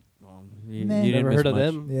her. You Nah. didn't Never miss heard of much.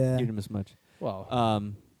 them. Yeah. You didn't miss much. Wow.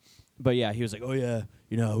 But yeah, he was like, oh yeah,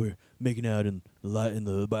 you know, we're making out in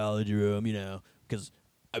the biology room, you know, because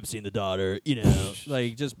I've seen the daughter, you know,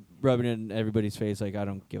 like just rubbing it in everybody's face, like I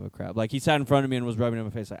don't give a crap. Like he sat in front of me and was rubbing it in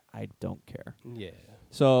my face, like I don't care. Yeah.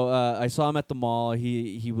 So I saw him at the mall.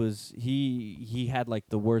 He had like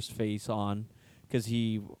the worst face on because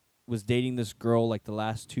he was dating this girl like the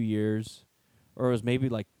last 2 years, or it was maybe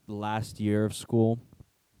like the last year of school,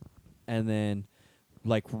 and then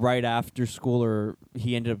like right after school, or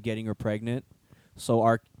he ended up getting her pregnant. So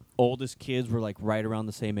our oldest kids were like right around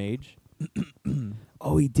the same age.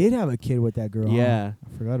 Oh, he did have a kid with that girl. huh? Yeah.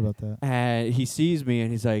 I forgot about that. And he sees me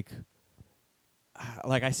and he's like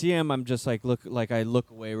I see him, I'm just like I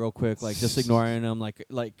look away real quick, like just ignoring him, like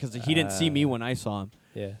because he didn't see me when I saw him.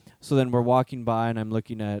 Yeah. So then we're walking by and I'm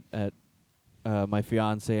looking at my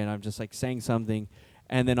fiance and I'm just like saying something,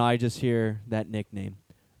 and then I just hear that nickname.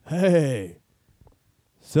 Hey,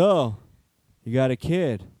 so you got a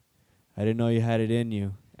kid? I didn't know you had it in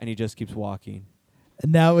you. And he just keeps walking.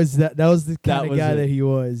 And that was the kind of was guy it. that he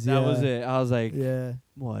was. That yeah. was it. I was like, Yeah.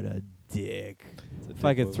 what a dick. It's a If I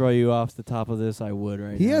dick could move. throw you off the top of this, I would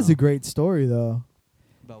right He now. has a great story though.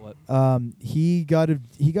 About what? He got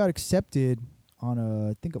accepted on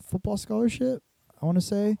I think a football scholarship, I want to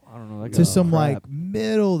say, I don't know. That to guy's some crap. like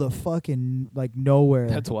middle of the fucking like nowhere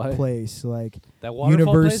That's why. place, like That waterfall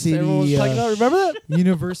University, place everyone was talking about. Remember that?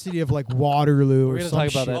 University of like Waterloo We're or gonna some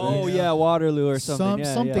talk about shit. that Oh next. yeah, Waterloo or something.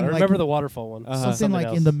 Yeah, something yeah. I like- remember the waterfall one. Uh-huh. something like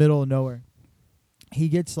else. in the middle of nowhere. He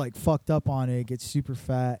gets like fucked up on it, gets super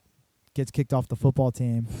fat, gets kicked off the football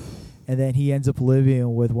team, and then he ends up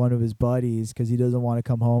living with one of his buddies because he doesn't want to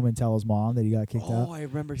come home and tell his mom that he got kicked out. Oh, I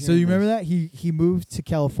remember. So you remember that he moved to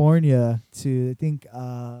California to I think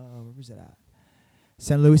where was it at?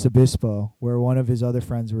 San Luis Obispo, where one of his other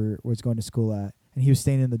friends was going to school at, and he was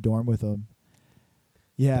staying in the dorm with him.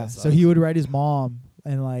 Yeah, That so he sucks. would write his mom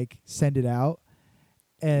and like send it out,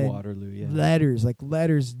 and Waterloo? Yeah.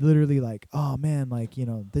 letters, literally like, oh man, like, you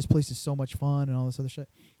know, this place is so much fun and all this other shit,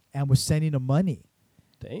 and was sending him money.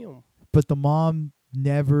 Damn. But the mom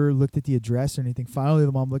never looked at the address or anything. Finally,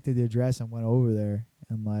 the mom looked at the address and went over there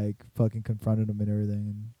and like fucking confronted him and everything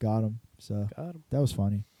and got him. So Got him. that was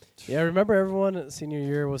funny. Yeah, I remember everyone at senior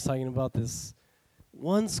year was talking about this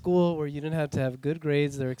one school where you didn't have to have good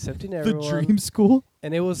grades. They're accepting The everyone. dream school.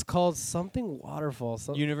 And it was called something Waterfall.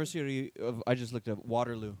 University of I just looked up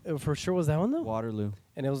Waterloo. For sure was that one though? Waterloo.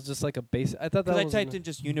 And it was just like a base. I thought that Because I was typed in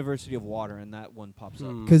just University of Water and that one pops up.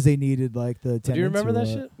 Because they needed like the. Do you remember that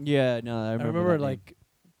attendance or shit? Yeah, no, I I remember. remember that name.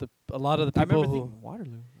 like a lot of the I people remember who. thinking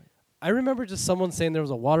Waterloo. I remember just someone saying there was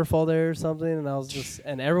a waterfall there or something, and I was just,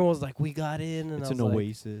 and everyone was like, "We got in," and It's I was an like,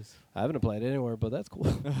 oasis. I haven't applied anywhere, but that's cool.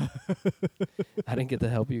 I didn't get to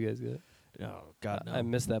help you guys get. No, God no. I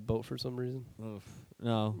missed that boat for some reason. Oof.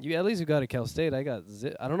 No. You at least you got to Cal State. I got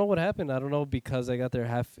I don't know what happened. I don't know because I got there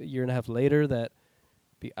a year and a half later that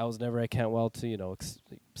I was never at Cantwell to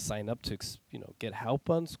sign up to get help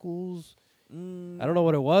on schools. I don't know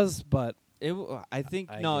what it was, but I think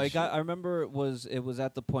I no. guess It got. I remember it was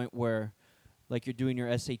at the point where, like, you're doing your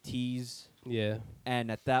SATs, yeah, and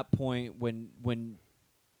at that point when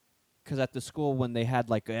because at the school when they had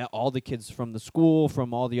like all the kids from the school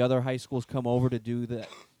from all the other high schools come over to do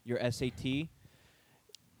your SAT,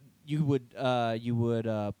 you would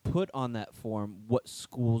put on that form what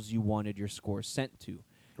schools you wanted your scores sent to.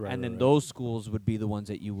 right, and then right. those schools would be the ones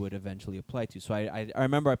that you would eventually apply to. So I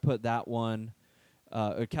remember I put that one,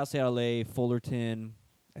 Cal State LA, Fullerton,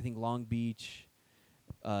 I think Long Beach,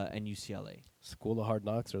 and UCLA. School of Hard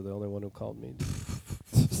Knocks are the only one who called me.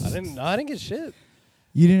 I didn't get shit.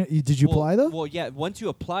 You didn't? Did you Well- apply though? Well, yeah. Once you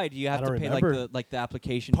applied, you have I to don't pay remember. like the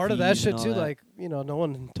application. Part of that fees shit and all too, that. like no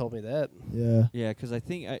one told me that. Yeah. Yeah, because I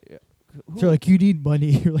think So like you need money.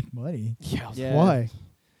 You're like money. Yeah. Yeah. Why?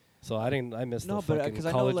 So I missed No, the but, fucking 'cause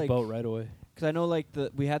I know, college like, boat right away. Because I know like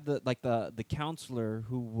we had the counselor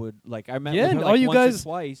who would like I met Yeah, with her and like all you once or guys-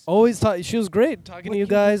 twice. Always she was great talking What to you you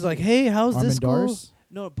guys. did- Like, hey, how's this school? Armendariz?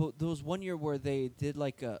 No, but there was one year where they did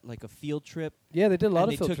like a field trip. Yeah, they did a lot and of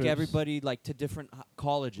they field took trips. everybody like to different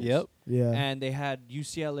colleges. Yep. Yeah. And they had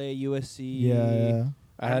UCLA, USC. yeah.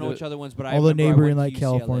 I don't know which other ones, but I All the remember I neighboring went to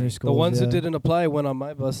like California UCLA. schools. The ones yeah. who didn't apply went on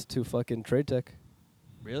my bus to fucking Trade Tech.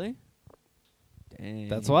 Really? Dang.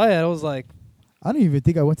 That's why I was like, I don't even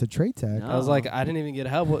think I went to Trade Tech. No. I was like, I didn't even get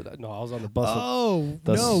help. No, I was on the bus. Oh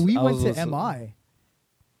the no, s- we I went was to also- MI,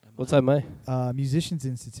 What's that, May? Musicians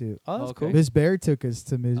Institute. Oh, that's Okay. cool. Miss Bear took us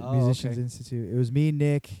to Oh, Musicians okay. Institute. It was me,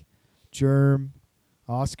 Nick, Germ,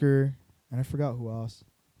 Oscar, and I forgot who else.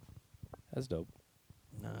 That's dope.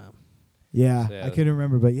 Nah. Yeah, So, yeah. I couldn't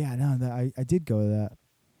remember, but yeah, no, I did go to that.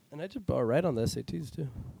 And I did right on the SATs too.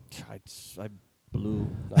 I blew.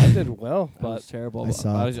 I did well, That but was terrible. I But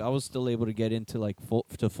sucked. I was still able to get into like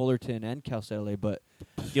to Fullerton and Cal State LA, but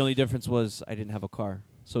the only difference was I didn't have a car,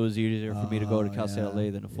 so it was easier for me to go to Oh, Cal State yeah. LA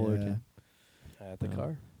than to Fullerton. I had the No.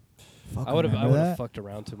 car. Fuck, I would remember have that? fucked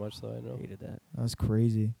around too much though. I know. Hated that. That was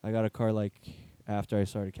crazy. I got a car like after I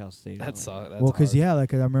started Cal State. That's Like, Well, because hard. yeah,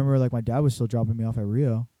 like I remember, like my dad was still dropping me off at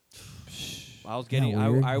Rio. I was Yeah, getting.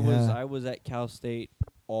 weird. I Yeah. was at Cal State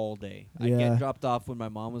all day. I'd Yeah. get dropped off when my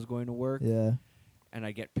mom was going to work, Yeah, and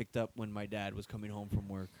I'd get picked up when my dad was coming home from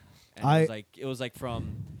work. And I- it was like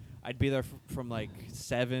from. I'd be there from like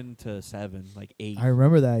 7 to 7, like 8. I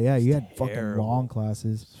remember that. Yeah, you It's had fucking terrible. long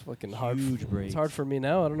classes. It's fucking hard. Huge It's breaks. hard for me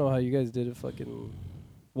now. I don't know how you guys did it. Fucking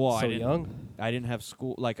Well, so I didn't. young. I didn't have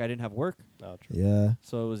school. Like I didn't have work, No, true. Yeah,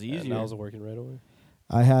 so it was Yeah, easier. now I was working right away.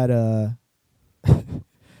 I had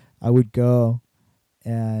I would go,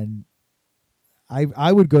 and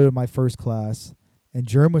I would go to my first class, and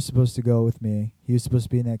Germ was supposed to go with me. He was supposed to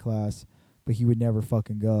be in that class, but he would never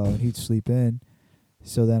fucking go, and he'd sleep in.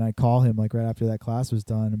 So then I'd call him like right after that class was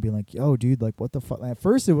done and be like, "Yo, dude, like what the fuck?" At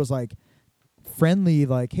first it was like friendly,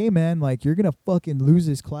 like, "Hey man, like you're gonna fucking lose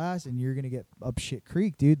this class and you're gonna get up shit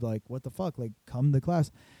creek, dude. Like what the fuck? Like come to class."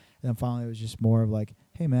 And then finally it was just more of like,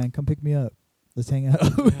 "Hey man, come pick me up. Let's hang out."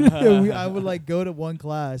 I would like go to one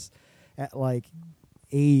class at like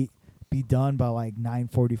 8, be done by like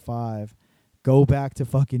 9:45, go back to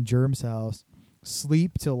fucking Germ's house,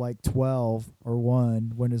 sleep till like 12 or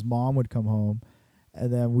 1 when his mom would come home. And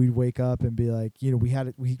then we'd wake up and be like,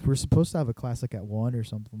 we were supposed to have a class like at 1 or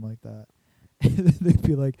something like that. And then they'd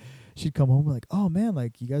be like, she'd come home like, "Oh man,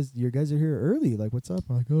 like you guys are here early. Like what's up?"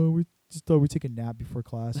 I'm like, "Oh, we just thought we'd take a nap before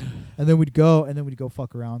class." And then we'd go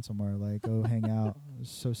fuck around somewhere, like go hang out. It was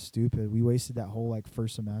so stupid. We wasted that whole like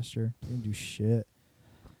first semester. Didn't do shit.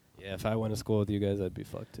 Yeah, if I went to school with you guys, I'd be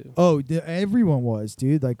fucked too. Oh, everyone was,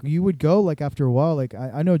 dude. Like you would go like after a while. Like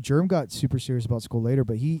I know Germ got super serious about school later,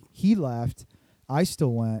 but he left. I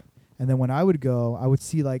still went. And then when I would go, I would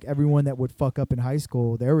see like everyone that would fuck up in high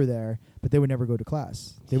school, they were there, but they would never go to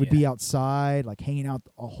class. They would be outside, like hanging out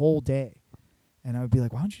a whole day. And I would be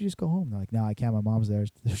like, "Why don't you just go home?" They're like, "No, I can't. My mom's there.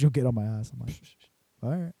 She'll get on my ass." I'm like, "All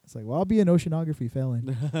right." It's like, well, I'll be an oceanography failing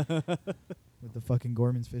with the fucking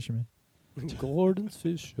Gorman's fisherman. Gordon's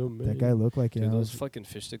Fisherman. That guy looked like Dude, him. those fucking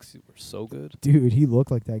fish sticks were so good. Dude, he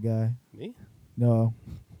looked like that guy. Me? No.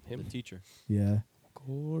 The Him? teacher. Yeah.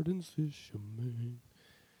 Gordon's Fisherman.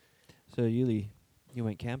 So Yuli, you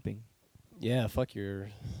went camping. Yeah, fuck your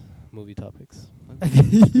movie topics.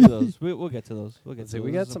 Do those. We'll get to those. We'll get Let's to see, those.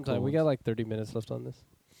 we Those got are some cool time. We ones. got like 30 minutes left on this.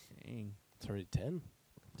 Dang. It's already 10.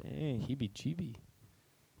 Dang. Heebie-jeebie.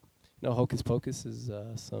 No, Hocus Pocus is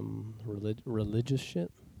some religious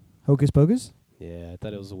shit. Hocus Pocus? Yeah, I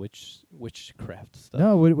thought it was witchcraft stuff.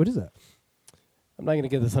 No, what is that? I'm not going to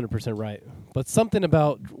get this 100% right, but something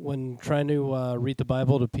about when trying to read the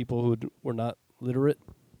Bible to people who were not literate,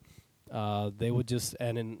 they would just,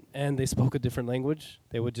 and they spoke a different language,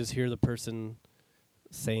 they would just hear the person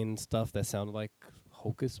saying stuff that sounded like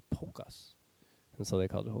Hocus Pocus. And so they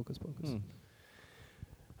called it Hocus Pocus.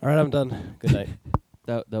 All right, I'm done. Good night.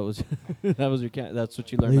 That was that was your that's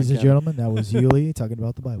what you learned. Ladies on and camp. gentlemen, that was Yuli talking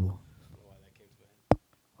about the Bible.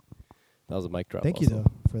 That was a mic drop. Thank you, also.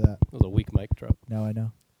 though, for that. That was a weak mic drop. Now I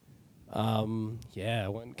know. Yeah, I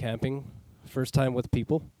went camping. First time with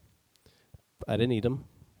people. I didn't eat them,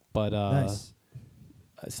 but Nice.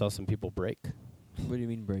 I saw some people break. What do you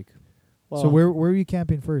mean break? So where were you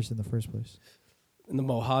camping first in the first place? In the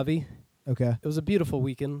Mojave. Okay. It was a beautiful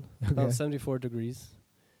weekend. Okay. About 74 degrees.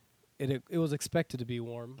 It was expected to be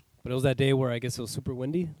warm, but it was that day where I guess it was super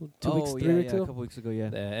windy. 3 weeks yeah, ago. a couple weeks ago. Yeah.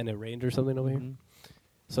 And it rained or something over here. Mhm.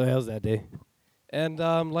 So that was that day. And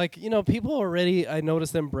people already, I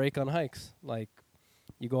noticed them break on hikes. Like,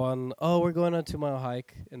 you go on, we're going on a 2-mile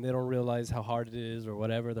hike, and they don't realize how hard it is or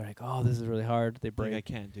whatever. They're like, this is really hard. They break. Like,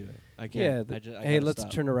 I can't do it. I Yeah. can't. I Hey, gotta let's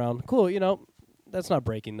stop. turn around. Cool. That's not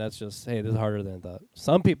breaking. That's just, hey, this is harder than I thought.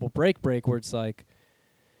 Some people break where it's like,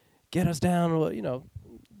 get us down. Well,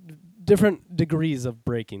 different degrees of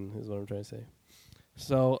breaking is what I'm trying to say.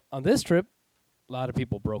 So on this trip, a lot of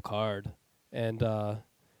people broke hard. And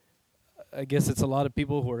I guess it's a lot of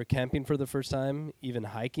people who are camping for the first time, even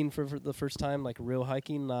hiking for the first time, like real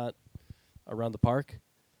hiking, not around the park.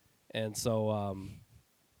 And so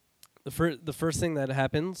the first thing that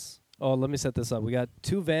happens, let me set this up. We got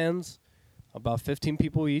 2 vans, about 15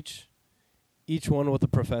 people each one with a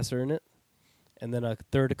professor in it, and then a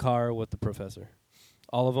third car with the professor.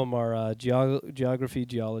 All of them are geography,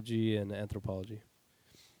 geology, and anthropology.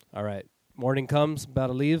 All right. Morning comes, about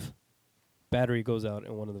to leave. Battery goes out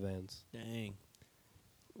in one of the vans. Dang.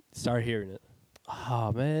 Start hearing it.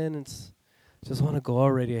 Oh, man, just want to go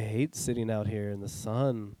already. I hate sitting out here in the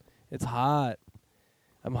sun. It's hot.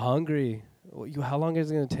 I'm hungry. How long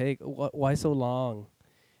is it going to take? Why so long?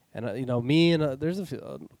 And, me and there's,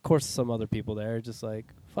 of course, some other people there just like,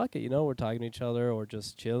 fuck it, we're talking to each other or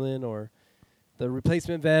just chilling, or the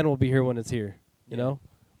replacement van will be here when it's here, you Yeah. know?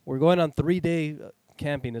 We're going on 3-day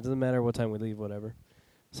camping. It doesn't matter what time we leave, whatever.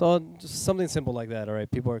 So just something simple like that, all right?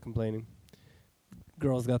 People are complaining.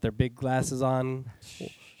 Girls got their big glasses on,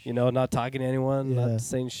 not talking to anyone, Yeah. not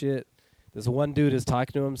saying shit. This one dude is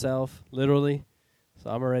talking to himself, literally. So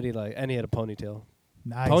I'm already like, and he had a ponytail.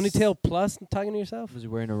 Nice. Ponytail plus talking to yourself? Was he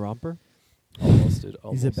wearing a romper? Almost, dude.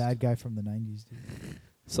 Almost. He's a bad guy from the 90s, dude.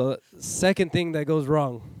 So second thing that goes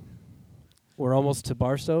wrong, we're almost to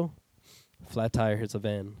Barstow. Flat tire hits a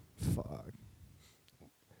van. Fuck.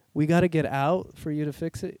 We got to get out for you to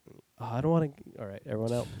fix it. I don't want to. All right,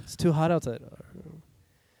 everyone out. It's too hot outside.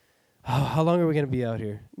 How long are we going to be out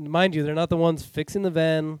here? Mind you, they're not the ones fixing the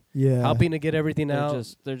van, Yeah. helping to get everything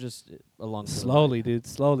out. They're just along for the Slowly, ride. dude.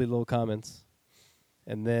 Slowly, little comments.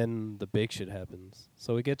 And then the big shit happens.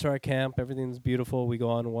 So we get to our camp. Everything's beautiful. We go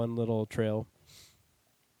on one little trail.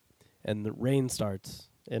 And the rain starts.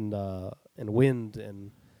 And wind.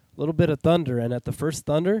 And a little bit of thunder. And at the first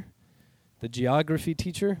thunder, the geography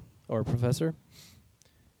teacher or professor,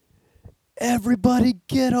 everybody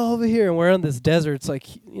get over here. And we're in this desert. It's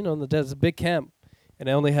like, in the desert, it's a big camp. And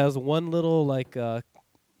it only has one little,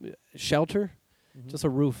 shelter. Mhm. Just a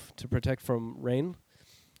roof to protect from rain.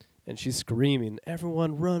 And she's screaming,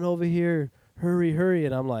 everyone run over here. Hurry, hurry.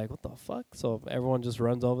 And I'm like, what the fuck? So everyone just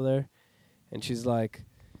runs over there. And she's like,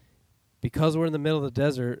 because we're in the middle of the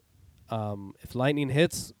desert, if lightning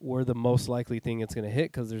hits, we're the most likely thing it's going to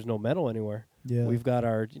hit because there's no metal anywhere. Yeah. We've got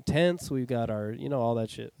our tents. We've got our, all that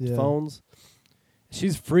shit. Yeah. Phones.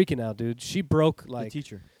 She's freaking out, dude. She broke, The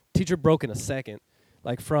teacher. teacher broke in a second.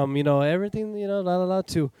 Like from, everything,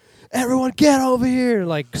 to everyone get over here,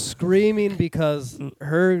 like screaming because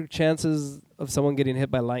her chances of someone getting hit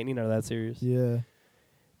by lightning are that serious. Yeah.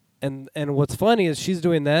 And what's funny is she's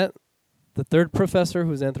doing that. The third professor,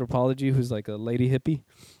 who's anthropology, who's like a lady hippie,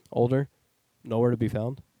 older, nowhere to be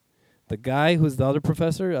found. The guy who's the other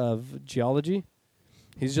professor of geology,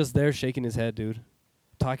 he's just there shaking his head, dude.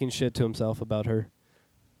 talking shit to himself about her.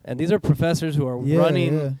 And these are professors who are Yeah,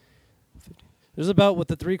 running. yeah. There's about, with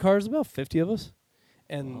the 3 cars, about 50 of us.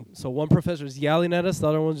 And Wow. so one professor's yelling at us. The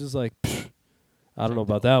other one's just like, "Pfft, I don't know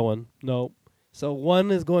about that one. No. So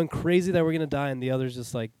one is going crazy that we're going to die, and the other's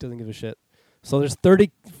just like, doesn't give a shit. So there's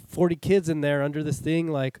 30, 40 kids in there under this thing,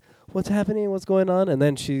 like, what's happening? What's going on? And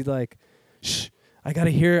then she's like, shh, I got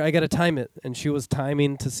to time it. And she was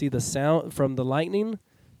timing to see the sound from the lightning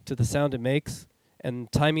to the sound it makes.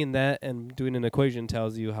 And timing that and doing an equation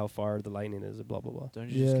tells you how far the lightning is, blah, blah, blah. Don't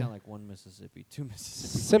you just Yeah. count like 1 Mississippi, 2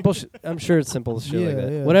 Mississippi? Simple I'm sure it's simple shit like Yeah,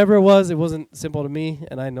 that. yeah. Whatever it wasn't simple to me,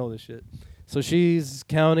 and I know this shit. So she's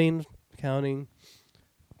counting.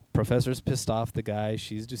 Professor's pissed off the guy.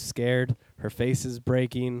 She's just scared. Her face is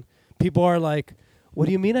breaking. People are like, what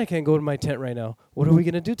do you mean I can't go to my tent right now? What are we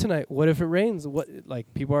going to do tonight? What if it rains?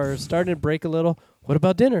 People are starting to break a little. What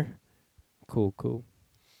about dinner? Cool.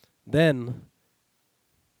 Then,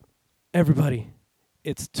 everybody,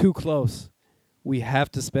 it's too close. We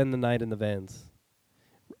have to spend the night in the vans.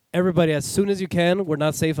 Everybody, as soon as you can, we're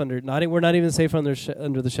not safe we're not even safe under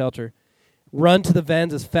the shelter. Run to the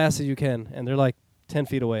vans as fast as you can. And they're like 10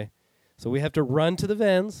 feet away. So we have to run to the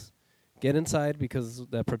vans, get inside because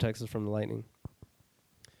that protects us from the lightning.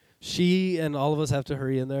 She and all of us have to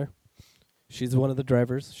hurry in there. She's one of the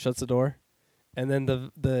drivers, shuts the door. And then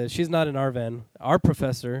the she's not in our van. Our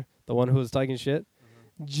professor, the one who was talking shit,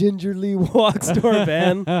 gingerly walks to our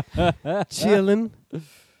van, chilling,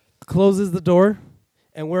 closes the door,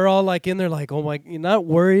 and we're all like in there like, oh my, you're not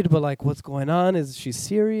worried, but like, what's going on? Is she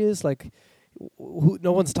serious? Like,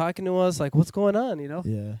 no one's talking to us. Like, what's going on? You know?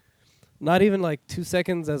 Yeah. Not even like 2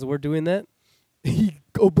 seconds as we're doing that, he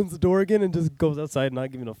opens the door again and just goes outside,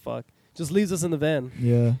 not giving a fuck. Just leaves us in the van.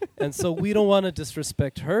 Yeah. And so we don't want to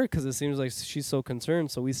disrespect her because it seems like she's so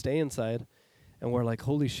concerned. So we stay inside, and we're like,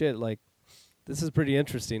 holy shit, like, this is pretty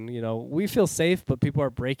interesting. You know, we feel safe, but people are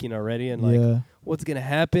breaking already, and like, yeah. what's gonna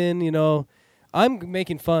happen? You know, I'm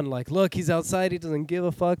making fun. Like, look, he's outside. He doesn't give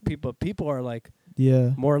a fuck. People are like,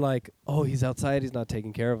 Yeah. more like, oh, he's outside. He's not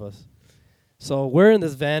taking care of us. So we're in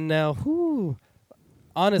this van now. Whoo.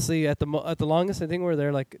 Honestly, at the longest, I think we're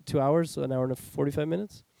there like 2 hours, so an hour and 45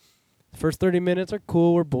 minutes. First 30 minutes are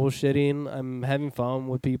cool. We're bullshitting. I'm having fun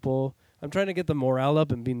with people. I'm trying to get the morale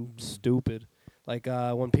up and being stupid. Like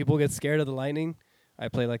when people get scared of the lightning, I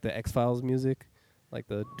play like the X-Files music, like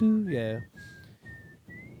the doo, yeah.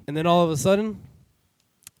 And then all of a sudden,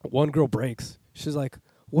 one girl breaks. She's like,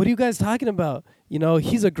 what are you guys talking about? You know,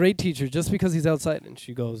 he's a great teacher just because he's outside. And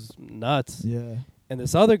she goes nuts. Yeah. And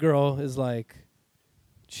this other girl is like,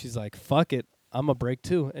 she's like, fuck it, I'm a break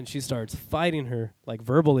too. And she starts fighting her, like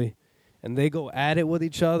verbally. And they go at it with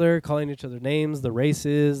each other, calling each other names, the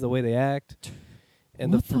races, the way they act.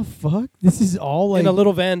 And What the fuck? This is all like in a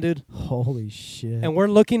little van, dude. holy shit. And we're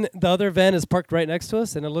looking, the other van is parked right next to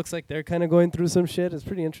us, and it looks like they're kind of going through some shit. It's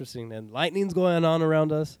pretty interesting. And lightning's going on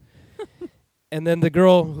around us. And then the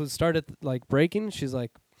girl who started like breaking, she's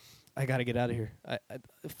like, I gotta get out of here. I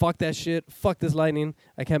fuck that shit. Fuck this lightning.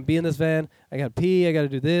 I can't be in this van. I gotta pee. I gotta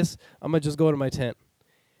do this. I'm gonna just go to my tent.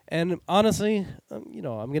 And honestly, you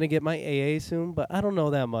know, I'm going to get my AA soon, but I don't know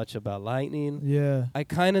that much about lightning. yeah. I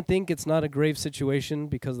kind of think it's not a grave situation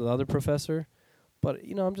because of the other professor, but,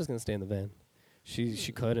 you know, I'm just going to stay in the van. She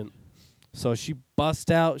couldn't. So she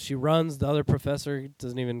busts out. She runs. The other professor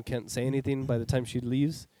can't say anything by the time she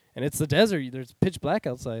leaves. And it's the desert. There's pitch black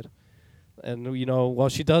outside. And, you know, while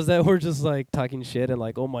she does that, we're just, like, talking shit and,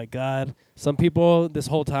 like, oh, my God. Some people this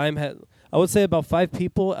whole time I would say about 5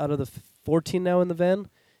 people out of the 14 now in the van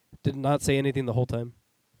did not say anything the whole time.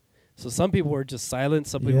 So some people were just silent.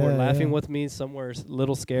 Some people were laughing with me. Some were a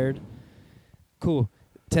little scared. Cool.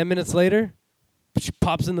 10 minutes later, she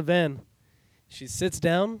pops in the van. She sits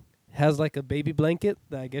down, has like a baby blanket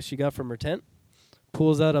that I guess she got from her tent,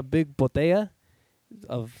 pulls out a big botella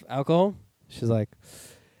of alcohol. She's like,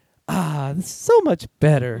 this is so much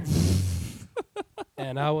better.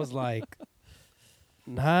 And I was like,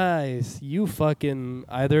 nice. You fucking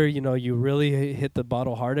either, you know, you really hit the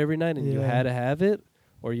bottle hard every night and you had to have it,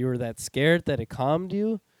 or you were that scared that it calmed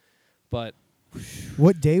you. But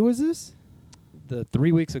What day was this? the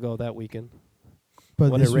 3 weeks ago, that weekend.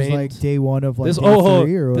 But When this it was like rained. day one of like This day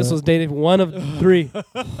 3 or this what? was day 1 of 3.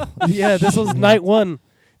 Yeah, this was night 1.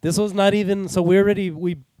 This was not even, so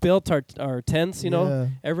we built our tents, you know. Yeah.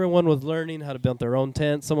 Everyone was learning how to build their own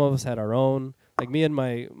tent. Some of us had our own. Like me and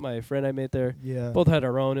my friend I made there, Yeah. both had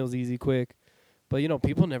our own. It was easy, quick. But, you know,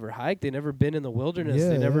 people never hiked. They never been in the wilderness. Yeah,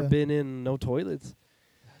 they never yeah. been in no toilets.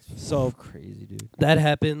 So crazy, dude. that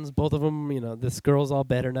happens. Both of them, you know, this girl's all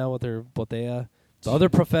better now with her botella. The other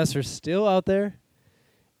professor's still out there.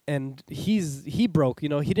 and he broke. You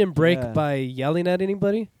know, he didn't break Yeah. by yelling at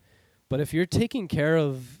anybody, but if you're taking care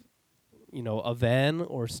of, you know, a van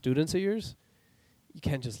or students of yours, you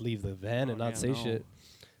can't just leave the van and not say shit.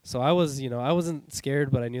 So I was, you know, I wasn't scared,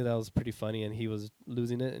 but I knew that was pretty funny, and he was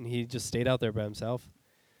losing it, and he just stayed out there by himself.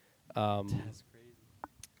 That's crazy.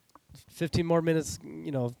 15 more minutes,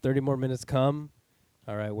 you know, 30 more minutes come.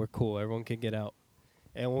 All right, we're cool. Everyone can get out.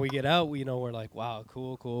 And when we get out, you know, we're like, wow,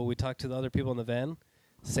 cool, cool. We talked to the other people in the van.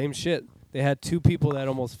 Same shit. They had 2 people that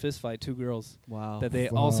almost fist fight, 2 girls. Wow. That they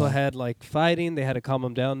also Fuck. had, like, fighting. They had to calm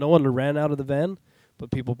them down. No one ran out of the van, but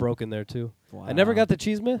people broke in there, too. I never got the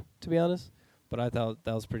chisme, to be honest, but I thought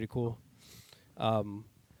that was pretty cool.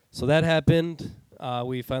 So that happened.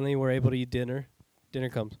 We finally were able to eat dinner. Dinner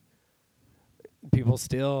comes. People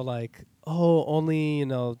still like, oh, only, you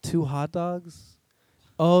know, 2 hot dogs.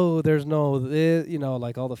 Oh, there's no, you know,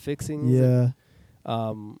 like all the fixings. Yeah.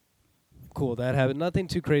 Cool, that happened. Nothing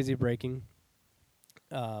too crazy breaking.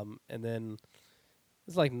 And then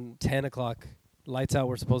it's like 10 o'clock. Lights out.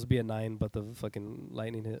 We're supposed to be at 9, but the fucking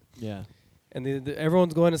lightning hit. Yeah. And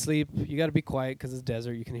everyone's going to sleep. You got to be quiet because it's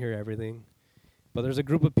desert. You can hear everything. But there's a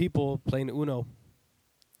group of people playing Uno.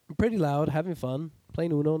 Pretty loud, having fun,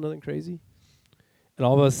 playing Uno, nothing crazy. And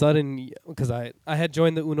all of a sudden, because I had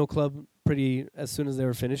joined the Uno club pretty as soon as they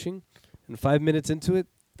were finishing. And 5 minutes into it,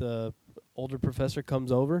 the older professor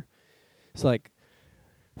comes over. It's like,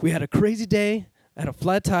 we had a crazy day. I had a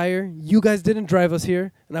flat tire. You guys didn't drive us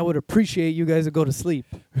here. And I would appreciate you guys to go to sleep.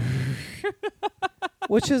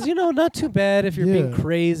 Which is, you know, not too bad if you're being Yeah.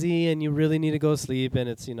 crazy and you really need to go to sleep and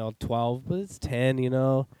it's, you know, 12, but it's 10, you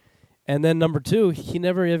know. And then number 2, he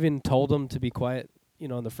never even told them to be quiet, you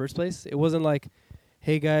know, in the first place. It wasn't like,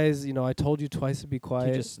 hey, guys, you know, I told you twice to be He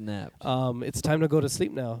quiet. just snapped. It's time to go to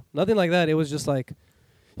sleep now. Nothing like that. It was just like,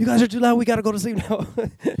 you guys are too loud. We got to go to sleep now.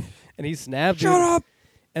 And he snapped. Shut up!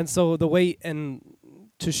 And so the way, and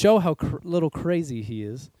to show how little crazy he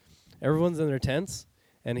is, everyone's in their tents.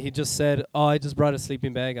 And he just said, oh, I just brought a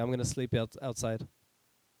sleeping bag. I'm going to sleep outside. And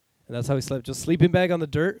that's how he slept. Just sleeping bag on the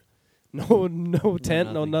dirt. No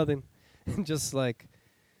tent, no nothing. Just like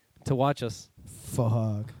to watch us.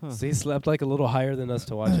 Fuck. Huh. So he slept like a little higher than us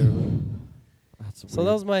to watch everybody. That's So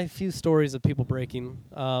that was my few stories of people breaking.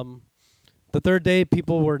 The third day,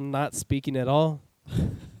 people were not speaking at all.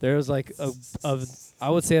 There was like I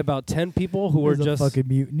would say about 10 people who were There's a just. fucking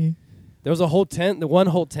mutiny. There was a whole tent, the one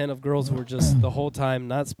whole tent of girls who were just the whole time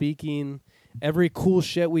not speaking. Every cool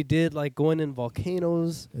shit we did, like going in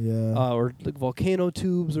volcanoes, Yeah. or like volcano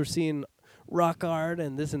tubes, or seeing rock art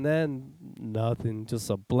and this and that, and nothing.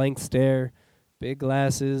 Just a blank stare, big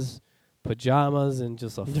glasses, pajamas, and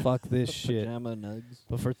just a fuck this shit. Pajama nugs.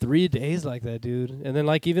 But for 3 days like that, dude. And then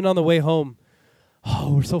like even on the way home,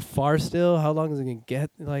 oh, we're so far still. How long is it gonna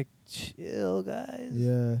get? Like, chill, guys.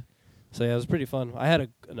 Yeah. So yeah, it was pretty fun. I had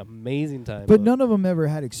an amazing time. But none of them ever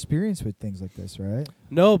had experience with things like this, right?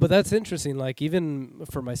 No, but that's interesting. Like even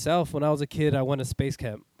for myself, when I was a kid, I went to space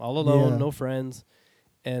camp all alone, Yeah. no friends,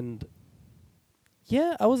 and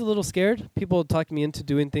yeah, I was a little scared. People talked me into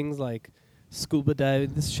doing things like scuba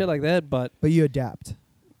dive, this shit like that. But But you adapt.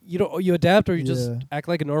 you adapt, or you just Yeah. act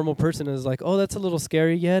like a normal person. And is like, oh, that's a little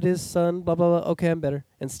scary. Yeah, it is, son. Blah blah blah. Okay, I'm better.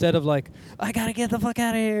 Instead of like, I gotta get the fuck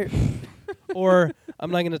out of here, or I'm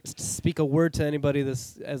not gonna speak a word to anybody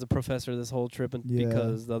this as a professor this whole trip, and Yeah.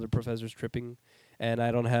 because the other professor's tripping, and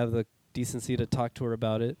I don't have the decency to talk to her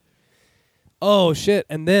about it. Oh shit!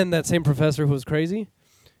 And then that same professor who was crazy,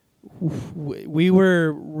 we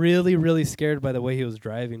were really really scared by the way he was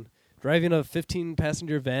driving a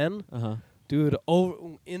 15-passenger van. Uh-huh. Dude,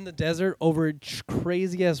 over in the desert, over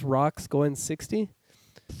crazy ass rocks, going 60.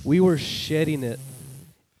 We were shedding it,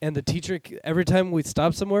 and the teacher, every time we'd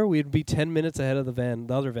stop somewhere, we'd be 10 minutes ahead of the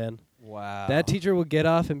other van. Wow. That teacher would get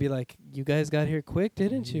off and be like, "You guys got here quick,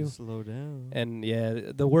 didn't you?" Slow down. And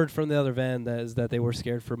yeah, the word from the other van is that they were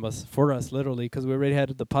scared for us literally, because we already had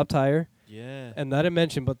the pop tire, Yeah. and I didn't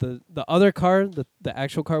mention, but the other car, the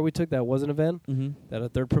actual car we took that wasn't a van, Mm-hmm. that a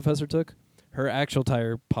third professor took, her actual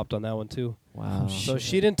tire popped on that one too. Wow. So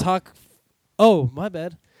she didn't talk. Oh, my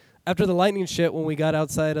bad. After the lightning shit, when we got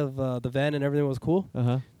outside of the van and everything was cool,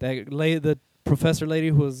 Uh-huh. the professor lady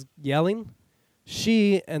who was yelling,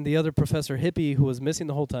 she and the other professor hippie who was missing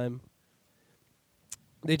the whole time,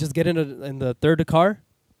 they just get in the third car,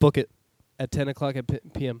 book it at 10 o'clock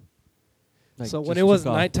p.m. Like, So when just it was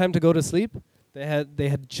took off. nighttime to go to sleep, they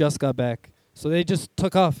had just got back. So they just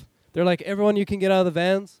took off. They're like, everyone, you can get out of the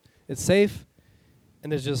vans. It's safe.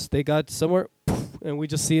 And it's just, they got somewhere, and we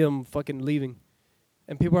just see them fucking leaving.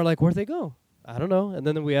 And people are like, where'd they go? I don't know. And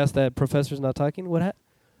then we asked that professor's not talking. I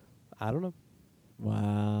don't know.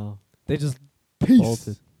 Wow. They just Peace.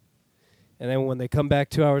 Bolted. And then when they come back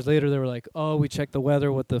 2 hours later, they were like, "Oh, we checked the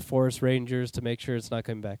weather with the forest rangers to make sure it's not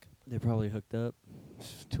coming back." They probably hooked up.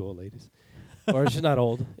 2 old ladies. Or she's not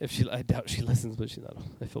old. I doubt she listens, but she's not old.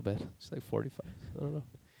 I feel bad. She's like 45. I don't know.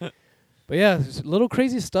 But yeah, just little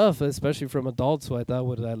crazy stuff, especially from adults who I thought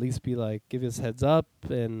would at least be like, give us heads up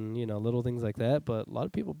and, little things like that. But a lot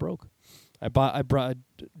of people broke. I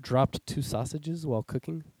dropped 2 sausages while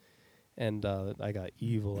cooking, and I got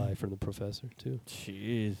evil eye from the professor too.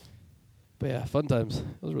 Jeez. But yeah, fun times. It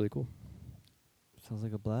was really cool. Sounds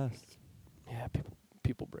like a blast. Yeah,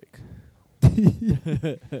 people break.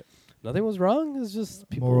 Nothing was wrong. It's just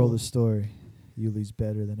people. Moral of the story: Yuli's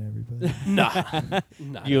better than everybody. Nah.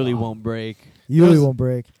 Yuli won't break. Yuli won't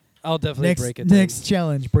break. I'll definitely Next, break it. next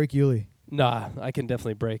challenge: break Yuli. Nah, I can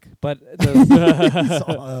definitely break. But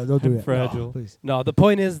Don't do it. Fragile. No, please. no, the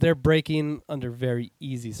point is they're breaking under very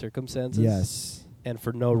easy circumstances. Yes. And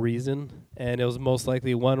for no reason. And it was most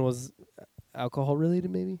likely one was alcohol related,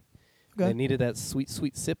 maybe. Okay. They needed that sweet,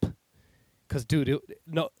 sweet sip. 'Cause, dude,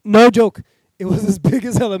 no joke. It was as big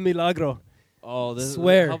as El Milagro. Oh, this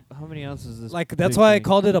Swear. How many ounces is this? Like, that's big why I thing?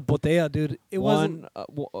 called it a botella, dude. It wasn't.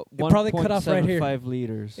 It probably cut off right here. 5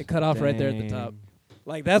 liters. It cut off right there at the top. Dang.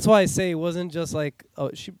 Like, that's why I say it wasn't just like,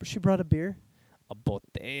 oh, she brought a beer? A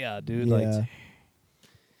botella, dude. Yeah. Like,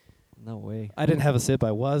 No way. I didn't have a sip.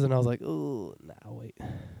 I was, and I was like, ooh, nah, wait. That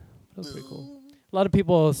was pretty cool. A lot of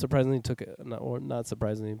people surprisingly took it, not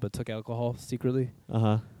surprisingly, but took alcohol secretly.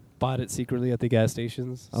 Uh-huh. Bought it secretly at the gas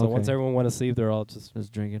stations. So Okay. once everyone went to sleep, they're all just,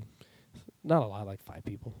 Just drinking. not a lot, like 5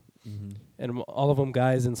 people. Mm-hmm. And all of them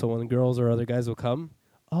guys, and so when girls or other guys will come,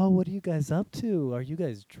 oh, what are you guys up to? Are you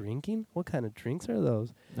guys drinking? What kind of drinks are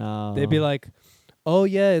those? They'd be like, oh,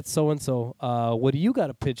 yeah, it's so-and-so. What do you got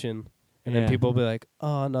to pitch in? And then Yeah. people will be like,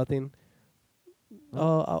 oh, nothing.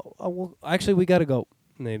 Oh, actually, we got to go.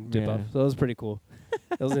 And they dip Yeah. off. So it was pretty cool.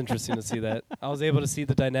 It was interesting to see that. I was able to see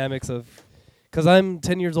the dynamics of, because I'm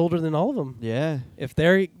 10 years older than all of them. Yeah. If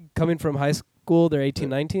they're coming from high school, they're 18,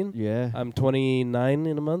 19. Yeah. I'm 29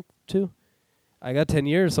 in a month, too. I got 10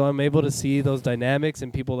 years, so I'm able to see those dynamics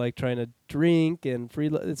and people like trying to drink and free.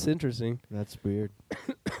 It's interesting. That's weird.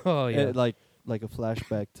 Oh, yeah. Like a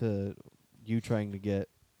flashback to you trying to get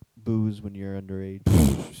booze when you're underage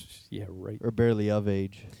Yeah, right. or barely of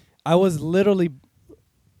age. I was literally,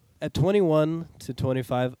 at 21 to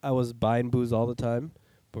 25, I was buying booze all the time,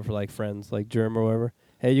 but for like friends, like Germ or whatever.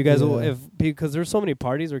 Hey, you guys, Yeah. because there's so many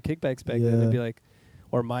parties or kickbacks back then, Yeah. they'd be like,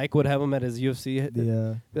 or Mike would have them at his UFC.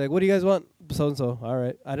 Yeah. Be like, what do you guys want? So and so. All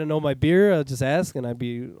right. I didn't know my beer. I'd just ask, and I'd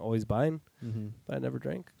be always buying. Mm-hmm. But I never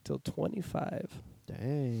drank till 25.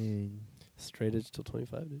 Dang. Straight edge till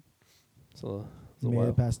 25, dude. So it's You a made while.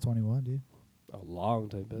 it past 21, dude. A long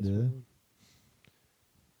time past. Yeah.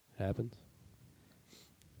 Happens.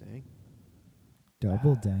 Dang.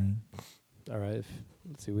 Double dang. All right.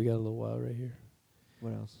 Let's see. We got a little while right here.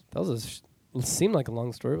 What else? That was it seemed like a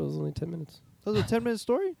long story, but it was only 10 minutes. That was a 10-minute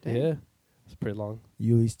story? Dang. Yeah. It's pretty long.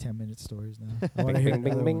 Yuli's 10-minute stories now. I want to hear Bing,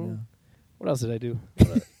 bing, another bing. one now. What else did I do?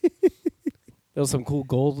 There was some cool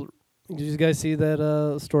gold. Did you guys see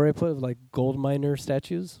that story I put of like gold miner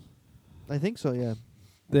statues? I think so, yeah.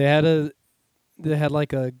 They had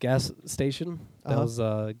like a gas station that Uh-huh.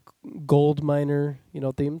 was gold miner,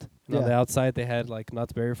 themed. And on Yeah. the outside they had like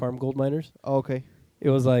Knott's Berry Farm gold miners. Oh, okay. It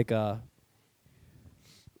was like hold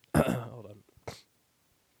on.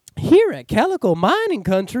 Here at Calico Mining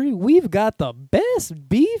Country, we've got the best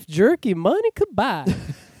beef jerky money could buy.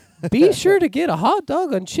 Be sure to get a hot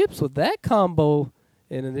dog and chips with that combo.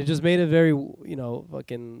 And then they just made it very,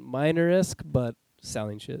 fucking miner-esque, but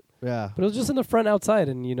selling shit. Yeah. But it was just in the front outside,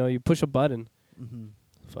 and, you push a button. Mm-hmm.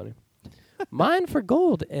 Funny. Mine for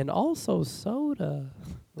gold and also soda.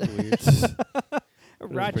 Weird.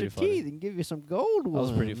 Rot pretty your funny. teeth and give you some gold That ones.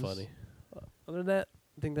 was pretty funny. Other than that,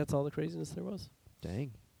 I think that's all the craziness there was.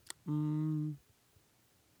 Dang.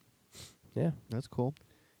 Yeah, That's cool.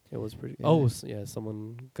 it was pretty. Yeah. Oh,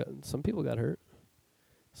 some people got hurt.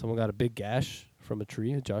 Someone got a big gash from a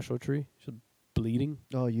tree, a Joshua tree, just bleeding.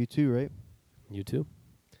 Oh, you too, right? You too.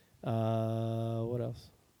 What else?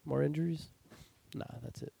 More injuries? Nah,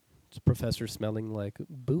 that's it. Just professor smelling like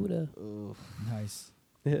Buddha. Ugh. Nice.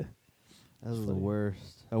 Yeah. That was the funny.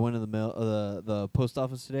 worst. I went to the mail, the post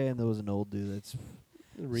office today, and there was an old dude that's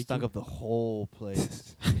stunk up the whole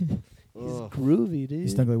place. He's Ugh. groovy, dude. You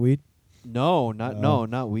stunk like weed? No,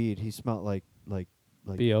 not weed. He smelled like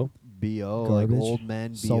B.O. bo, Garbage. like old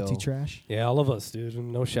man bo. Salty trash? Yeah, all of us, dude.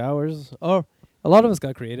 No showers. Oh, a lot of us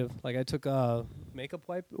got creative. Like I took makeup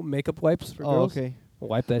wipes for Oh, girls. okay.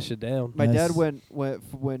 Wipe that shit down. My Nice. dad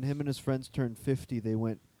when him and his friends turned 50. They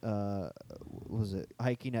went was it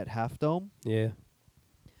hiking at Half Dome, Yeah.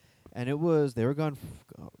 and they were gone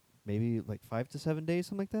maybe like 5 to 7 days,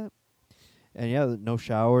 something like that. And yeah, no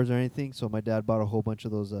showers or anything. So my dad bought a whole bunch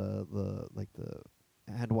of those the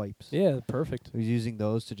hand wipes. Yeah, perfect. He was using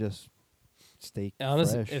those to just stay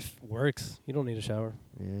Honestly, fresh. if works, you don't need a shower.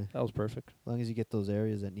 Yeah, That was perfect. as long as you get those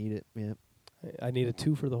areas that need it. Yeah. I needed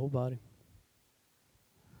 2 for the whole body.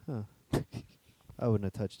 Huh. I wouldn't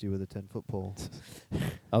have touched you with a 10-foot pole.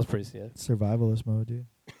 I was pretty sad. Survivalist mode, dude.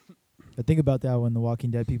 I think about that when the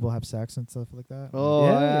Walking Dead people have sex and stuff like that. Oh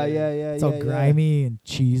Yeah. yeah. It's all grimy and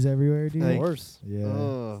cheese everywhere, dude. Like- Worse. Yeah,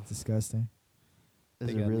 Oh. it's disgusting. Is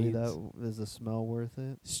They it got really needs. that? Is the smell worth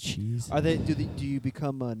it? It's cheese. Do you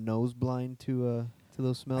become nose blind to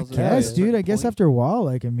those I smells? guess, at a dude. I certain guess point? after a while,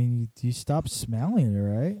 like, I mean, you stop smelling it,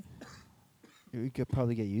 right? You could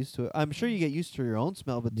probably get used to it. I'm sure you get used to your own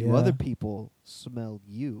smell, but do Yeah. other people smell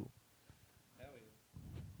you?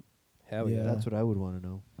 Hell Yeah. yeah. That's what I would want to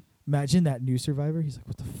know. Imagine that new Survivor. He's like,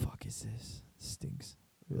 "What the fuck is this? It stinks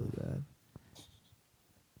really bad."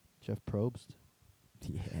 Jeff Probst.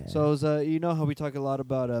 Yeah. So, you know how we talk a lot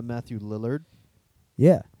about Matthew Lillard?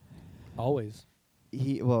 yeah, Always.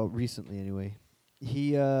 Recently anyway.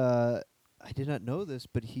 I did not know this,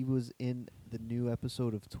 but he was in the new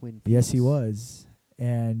episode of Twin Peaks. yes, he was.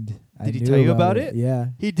 And I Did he knew tell you about it? Yeah,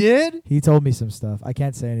 He did? he told me some stuff. I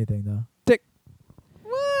can't say anything though.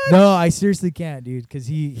 What? No, I seriously can't, dude. Because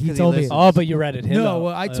he 'Cause he told me. listens. Oh, but you ratted him No, out.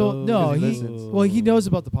 well, I told no. Because he He listens. well, he knows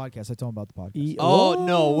about the podcast. I told him about the podcast. Oh,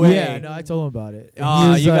 no way. Yeah, no, I told him about it. And he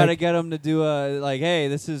Ah, was you like- gotta get him to do hey,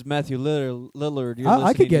 this is Matthew Lillard. You're I could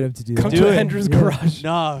listening get him to do that. Come Do to it. Hendrix Yeah. Garage.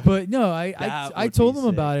 No. But no, I That told would him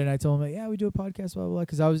be about sick. it, and I told him like, yeah, we do a podcast, blah blah blah.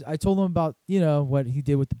 Because I told him about what he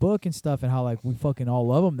did with the book and stuff, and how like we fucking all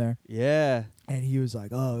love him there. Yeah. And he was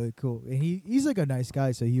like, oh, cool. And he's like a nice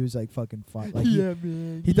guy, so he was like fucking fun. Like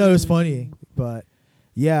man. he thought it was funny, but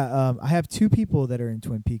yeah, I have 2 people that are in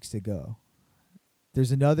Twin Peaks to go.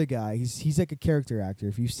 There's another guy. He's like a character actor.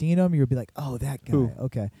 If you've seen him, you'll be like, oh, that guy. Who?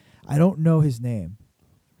 Okay, I don't know his name,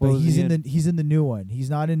 What but was he's he in he's in the new one. He's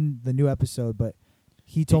not in the new episode, but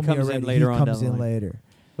he told me comes in already. later he on comes down the in line. later.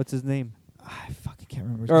 What's his name? I fucking can't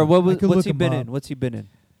remember. His Or name. what I was could what's look he him been up. in? What's he been in?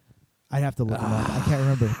 I'd have to look him up. I can't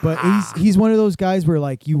remember. But he's one of those guys where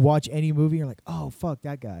like you watch any movie, you're like, oh fuck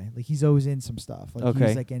that guy. Like he's always in some stuff. Like Okay.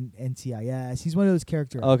 he's like in NCIS. He's one of those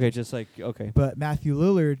characters. Okay, just like okay. But Matthew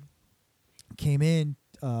Lillard came in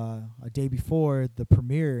a day before the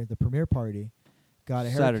premiere party, got a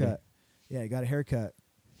haircut. Saturday. Yeah, he got a haircut,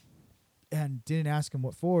 and didn't ask him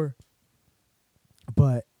what for.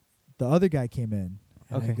 But the other guy came in,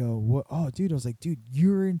 and I Okay. go, "What? Oh, dude!" I was like, "Dude,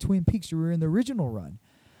 you were in Twin Peaks. You were in the original run."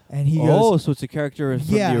 And he Oh, goes, so it's a character from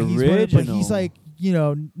 "Yeah, the he's original. but he's like,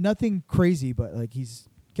 nothing crazy, but like he's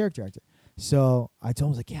character actor." So I told him, I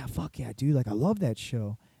was like, "Yeah, fuck yeah, dude! Like I love that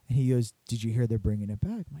show." And he goes, "Did you hear they're bringing it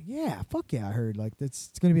back?" I'm like, "Yeah, fuck yeah, I heard. Like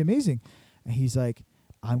it's gonna be amazing." And he's like,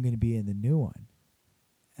 "I'm gonna be in the new one."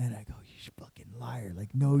 And I go, "You fucking liar!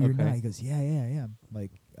 Like, no, you're Okay. not." He goes, "Yeah, I am.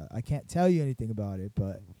 Like, I can't tell you anything about it,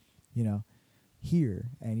 but here."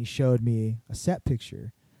 And he showed me a set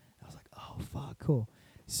picture. I was like, "Oh fuck, cool."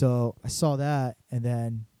 So I saw that, and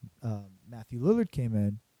then Matthew Lillard came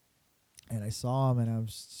in, and I saw him, and I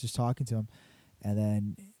was just talking to him, and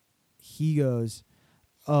then he goes,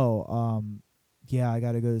 "Oh, yeah, I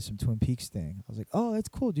got to go to some Twin Peaks thing." I was like, "Oh, that's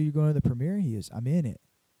cool, dude. You're going to the premiere?" He goes, "I'm in it."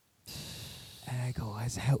 And I go,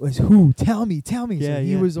 "As who? Tell me." Yeah, So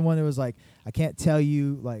he yeah. was the one that was like, "I can't tell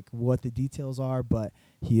you like what the details are, but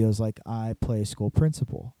he was like, I play a school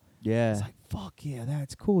principal." I yeah. was like, "Fuck yeah,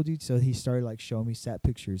 that's cool, dude." So he started like showing me set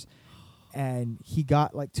pictures, and he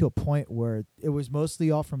got like to a point where it was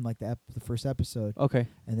mostly all from like the first episode, Okay.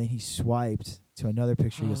 and then he swiped to another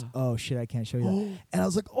picture. He goes, "Oh shit, I can't show you that." And I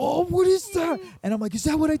was like, "Oh, what is that?" And I'm like, "Is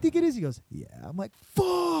that what I think it is?" He goes, "Yeah." I'm like,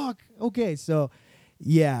 "Fuck." Okay, so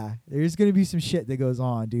yeah, there's gonna be some shit that goes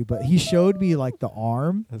on, dude. But he showed me like the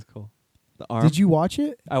arm. That's cool. The arm. Did you watch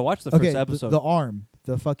it? I watched the Okay, first episode. The arm,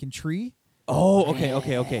 the fucking tree. Oh, okay.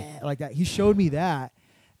 Like that. He showed me that,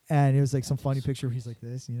 and it was like some funny picture where he's like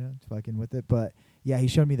this, fucking with it. But yeah, he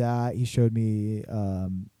showed me that. He showed me,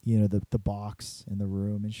 the box in the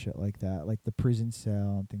room and shit like that, like the prison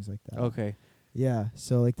cell and things like that. Okay. Yeah,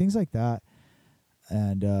 so like things like that,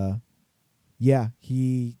 and yeah,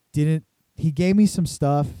 he didn't. He gave me some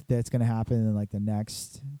stuff that's gonna happen in like the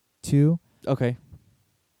next 2, Okay.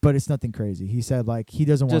 but it's nothing crazy. He said like he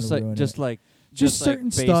doesn't want Just to like ruin just it. like Just like certain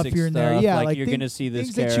stuff basic here and there. stuff, Yeah, like, like you're thing- gonna see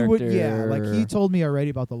this things character. that you would. Yeah, like he told me already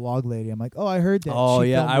about the log lady. I'm like, "Oh, I heard that." Oh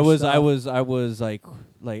She yeah, filmed I her was stuff.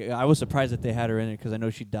 I was surprised that they had her in it because I know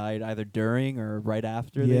she died either during or right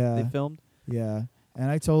after Yeah. they filmed. Yeah, And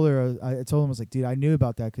I told her, I told him, I was like, dude, I knew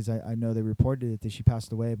about that because I know they reported it that she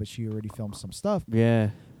passed away, but she already filmed some stuff.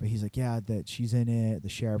 Yeah. But he's like, yeah, that she's in it. The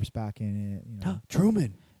sheriff's back in it. You know.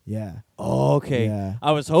 Truman. Yeah. Oh, okay. Yeah.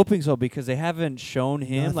 I was hoping so because they haven't shown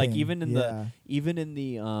him like Nothing. even in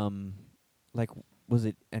Yeah. the like was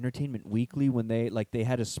it Entertainment Weekly when they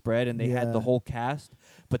had a spread and they had the Yeah. whole cast,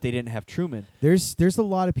 but they didn't have Truman. There's a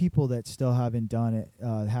lot of people that still haven't done it,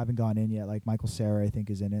 haven't gone in yet. Like Michael Cera, I think,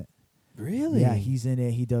 is in it. Really? Yeah, he's in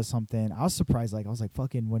it. He does something. I was surprised. Like I was like,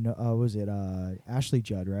 fucking when was it? Ashley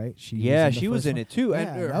Judd, right? she the was first in one? it too. Yeah,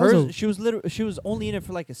 And that was hers, she was only in it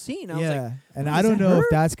for like a scene. I was yeah, like, and "Wait, I is don't that know if her?"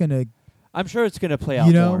 that's gonna, I'm sure it's gonna play out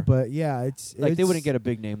you know, more. but yeah, it's Like they it's- wouldn't get a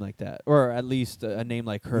big name like that, or at least a name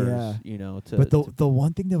like hers. Yeah. You know. But the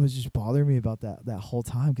one thing that was just bothering me about that whole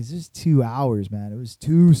time, because it was 2 hours, man. It was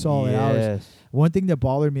 2 solid hours. Yes. One thing that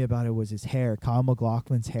bothered me about it was his hair, Kyle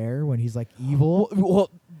MacLachlan's hair, when he's like evil, Well,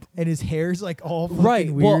 and his hair's like all fucking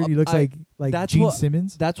Right, weird. well, he looks like that's Gene what-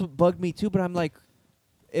 Simmons. that's what bugged me too. But I'm like,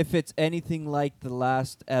 if it's anything like the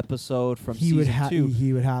last episode from He would season 2,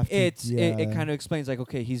 he would have to. it yeah. kind of explains like,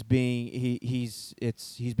 okay, he's being he's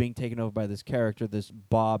being taken over by this character, this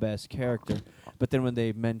Bob-esque character. But then when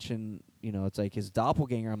they mention, you know, it's like his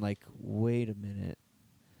doppelganger, I'm like, wait a minute,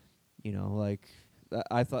 you know, like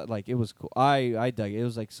I thought like it was cool. I dug it. It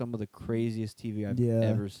was like some of the craziest TV I've Yeah.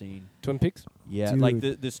 ever seen. Twin Peaks? Yeah, like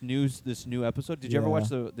Dude. this new episode. Did you ever Yeah. watch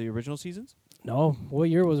the original seasons? No. What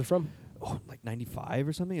year was it from? Oh, like 95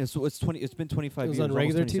 or something. It's 20. It's been 25 It was years. on almost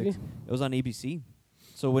regular 26. TV? It was on ABC.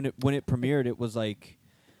 So when it premiered, it was like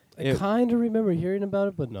I kind of remember hearing about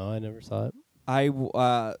it, but no, I never saw it.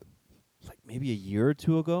 like maybe a year or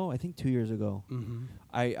two ago. I think 2 years ago. Mm-hmm.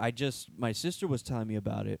 My sister was telling me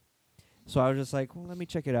about it, so I was just like, well, let me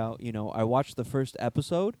check it out. You know, I watched the first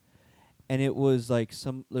episode, and it was like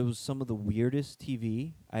some of the weirdest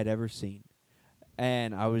TV I'd ever seen.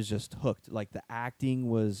 And I was just hooked. Like the acting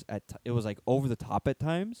was it was like over the top at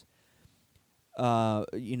times.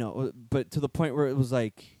 You know, but to the point where it was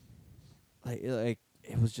like it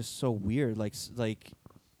was just so weird. Like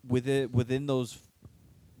within those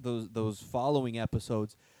following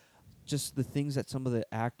episodes, just the things that some of the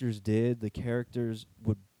actors did, the characters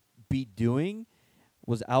would be doing,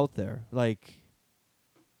 was out there. Like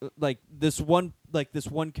this one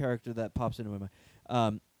character that pops into my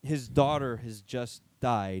mind. His daughter has just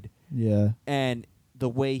died, Yeah. and the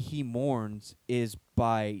way he mourns is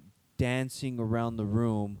by dancing around the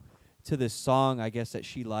room to this song, I guess, that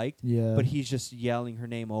she liked. Yeah. But he's just yelling her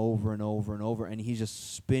name over and over and over, and he's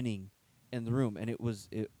just spinning in the room, and it was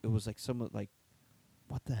like somewhat like,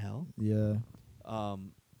 what the hell? Yeah.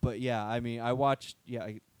 But yeah, I mean, I watched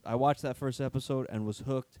that first episode and was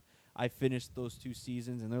hooked. I finished those 2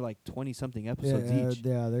 seasons, and they're like 20-something episodes each.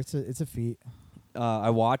 Yeah, it's a feat. I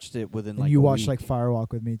watched it within And like you a watched week. like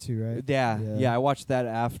Firewalk with me too, right? Yeah, I watched that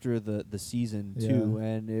after the season too,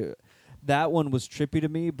 and that one was trippy to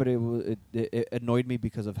me, but it annoyed me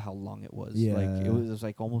because of how long it was. Yeah. Like it was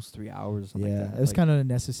like almost 3 hours. Or something Yeah, like that. it was Like, kind of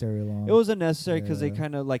unnecessary long. It was unnecessary because they Yeah.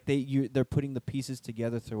 kind of like they're putting the pieces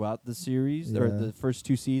together throughout the series or Yeah. the first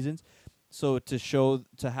 2 seasons. So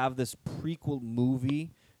to have this prequel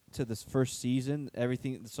movie to this first season,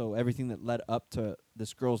 everything that led up to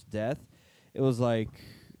this girl's death, it was like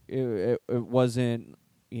it wasn't,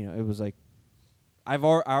 you know, it was like I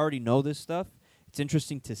already know this stuff. It's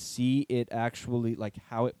interesting to see it actually, like,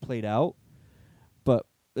 how it played out, but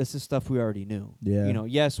this is stuff we already knew. Yeah. You know,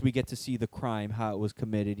 yes, we get to see the crime, how it was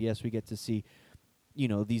committed. Yes, we get to see, you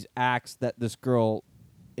know, these acts that this girl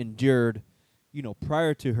endured, you know,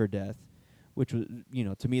 prior to her death, which was, you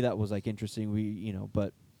know, to me that was like interesting.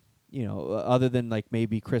 But you know, other than like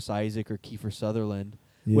maybe Chris Isaac or Kiefer Sutherland,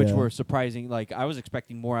 which Yeah. were surprising. Like I was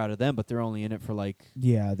expecting more out of them, but they're only in it for like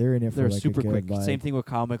Yeah, they're in it for they're like super a good quick. vibe. Same thing with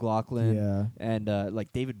Kyle MacLachlan. Yeah. And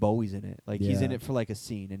like David Bowie's in it. Like he's in Yeah. it for like a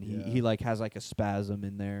scene, and Yeah. he like has like a spasm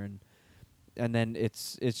in there, and then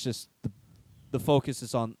it's just the focus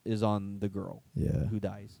is on the girl Yeah. who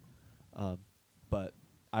dies. But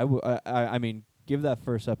I mean, give that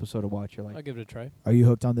first episode a watch. You're I'll like, give it a try. Are you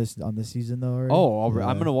hooked on this season though? Already? oh, I'm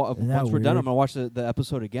Yeah. gonna Isn't that once we're done, weird? I'm gonna watch the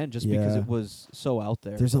episode again just because Yeah. it was so out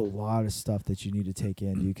there. There's a lot of stuff that you need to take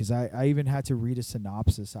in, dude. Because I even had to read a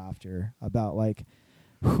synopsis after about like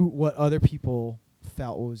what other people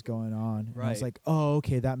felt what was going on. And I was Right. like, oh,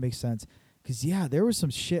 okay, that makes sense. Because yeah, there was some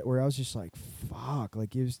shit where I was just like, fuck,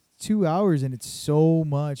 like it was 2 hours and it's so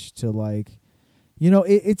much to like, you know,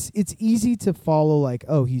 it's easy to follow like,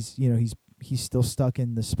 oh, he's still stuck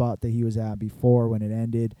in the spot that he was at before when it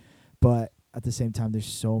ended, but at the same time, there's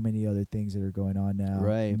so many other things that are going on now.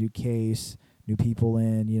 Right. New case, new people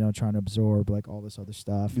in, trying to absorb like all this other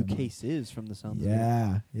stuff. New and, cases from the sounds. Of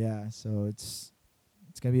it. Yeah. So it's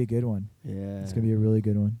gonna be a good one. Yeah. It's gonna be a really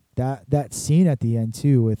good one. That scene at the end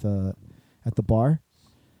too with at the bar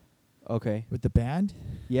Okay. with the band.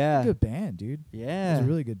 Yeah. Good band, dude. Yeah. It was a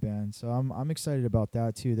really good band. So I'm excited about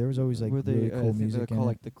that too. There was always like Were they, really I cool think music they're in called it.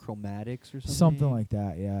 like the Chromatics or something. Something like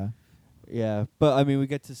that. Yeah. Yeah, but I mean, we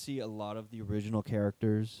get to see a lot of the original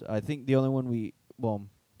characters. I think the only one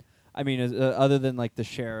other than like the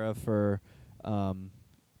sheriff or, the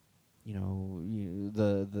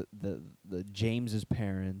James's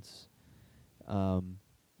parents,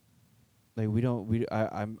 like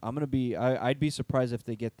I'd be surprised if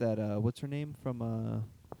they get that. What's her name from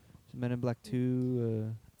Men in Black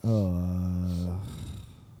 2? What's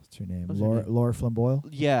her name? What's her name? Laura Flynn Boyle.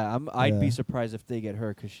 Yeah, I'd be Yeah. surprised if they get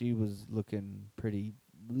her because she was looking pretty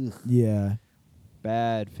Yeah.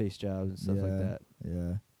 bad face jobs and stuff like Yeah. that.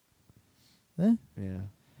 Yeah. Yeah.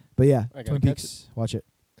 But yeah, I gotta Twin catch Peaks. Watch it.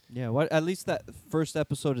 Yeah, what? At least that first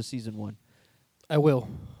episode of season 1. I will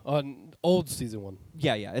on old season 1.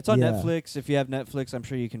 Yeah, it's on Yeah. Netflix. If you have Netflix, I'm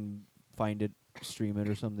sure you can find it, stream it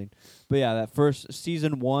or something. But yeah, that first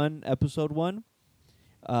season 1, episode 1.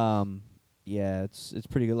 Yeah, it's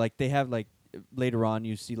pretty good. Like they have like later on,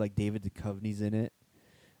 you see like David Duchovny's in it.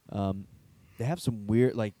 They have some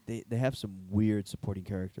weird they have some weird supporting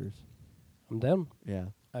characters. I'm down. Yeah,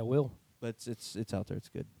 I will. but it's out there. It's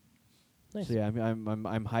good. Nice. So yeah, I'm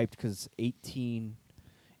hyped because 18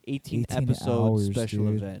 18 episode hours, special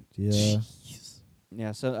dude. event. Yeah.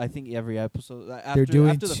 Yeah, so I think every episode They're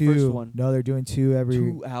doing after the two. first one, No, they're doing two every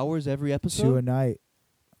 2 hours every episode. 2 a night.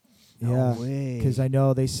 No Yeah. way. Because I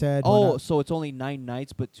know they said. when Oh, I- so it's only 9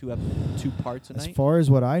 nights, but 2 parts a as night. far as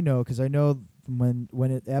what I know, because I know when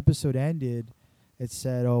the episode ended, it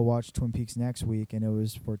said, "Oh, watch Twin Peaks next week," and it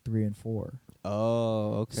was for 3 and 4.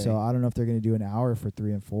 Oh, okay. So I don't know if they're gonna do an hour for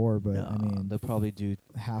 3 and 4, but no, I mean, they'll probably do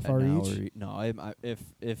half an hour hour. each. No,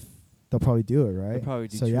 if They'll probably do it, right? they'll probably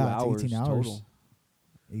do so 2 yeah, hours it's 18 hours. total.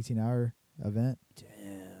 18-hour event.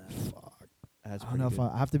 Damn, Fuck. that's I don't know if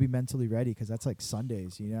pretty I have to be mentally ready because that's like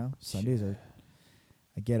Sundays, Sundays are.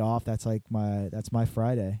 I get off. That's my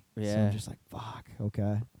Friday. So Yeah. I'm just like, fuck.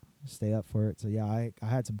 Okay, stay up for it. So yeah, I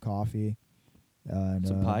had some coffee. And,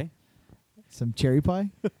 Some pie, Some cherry pie.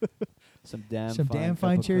 some damn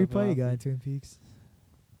Fine cup cherry of pie you coffee. got in Twin Peaks.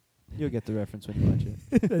 You'll get the reference when you watch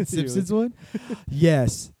it. That Simpsons one?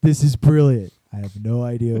 Yes, this is brilliant. I have no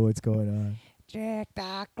idea what's going on. Jack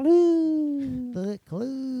the Clue. The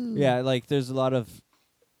clue. Yeah, like there's a lot of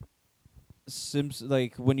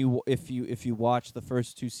like when if you watch the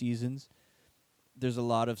first 2 seasons, there's a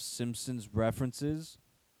lot of Simpsons references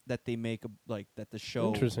that they make that the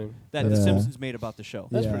show Interesting. that the Yeah. Simpsons made about the show.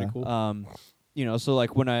 That's Yeah. pretty cool. So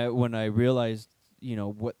like when I realized,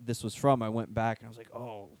 what this was from, I went back and I was like,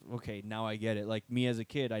 oh, okay, now I get it. Like me as a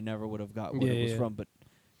kid, I never would have got what it was from, but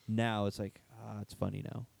now it's like, it's funny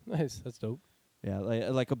now. Nice. That's dope. Yeah,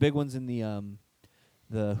 like a big one's in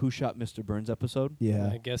the Who Shot Mr. Burns episode. Yeah.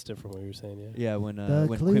 I guessed it from what you were saying. Yeah. Yeah, when The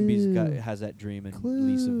Quimby's clue. has that dream and Clue.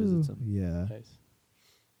 Lisa visits him. Yeah. Nice.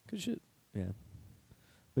 Good shit. Yeah,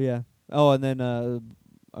 but yeah. Oh, and then I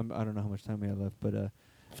don't know how much time we have left, but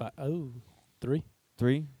 3.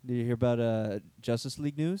 3. Did you hear about Justice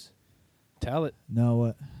League news? Tell it. No,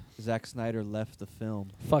 what? Zack Snyder left the film.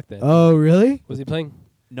 Fuck that. Oh, really? Was he playing?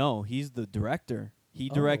 No, he's the director. He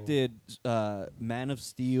Oh. directed Man of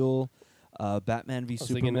Steel, Batman v I was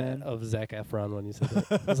thinking Superman. of Zac Efron when you said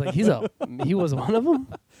that. I was like, he was one of them?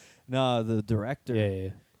 No, the director. Yeah.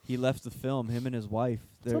 He left the film. Him and his wife.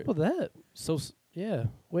 What's up with that? Yeah.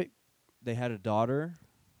 Wait, They had a daughter.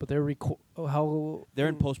 but they're how? They're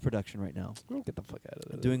in post production right now, Get the fuck out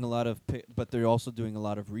of there. doing a lot of, but they're also doing a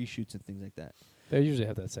lot of reshoots and things like that. They usually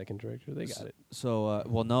have that second director. They got it. So,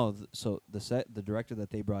 so the director that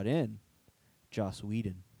they brought in, Joss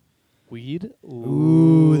Whedon. Weed.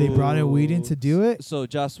 Ooh, they brought in Whedon to do it? So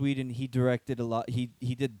Joss Whedon, he directed a lot. He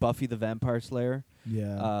did Buffy the Vampire Slayer,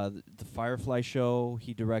 Yeah. the Firefly show.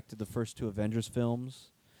 He directed the first 2 Avengers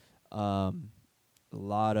films. A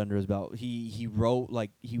lot under his belt. He wrote,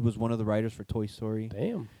 he was one of the writers for Toy Story.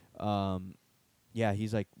 Damn. Yeah,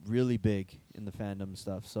 he's really big in the fandom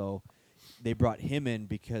stuff. So they brought him in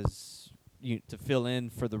because to fill in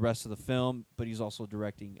for the rest of the film, but he's also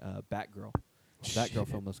directing Batgirl. Batgirl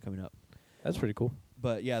film that's coming up. That's pretty cool.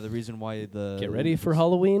 But yeah, the reason why Get ready for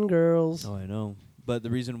Halloween, girls. Oh, I know. But the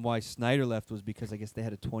reason why Snyder left was because I guess they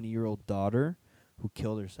had a 20-year-old daughter who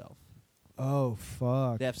killed herself. Oh,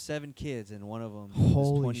 fuck. They have 7 kids, and one of them,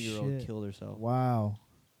 Holy this 20-year-old, shit. killed herself. Wow.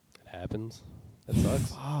 It happens. That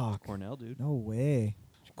sucks. Fuck. Cornell, dude. No way.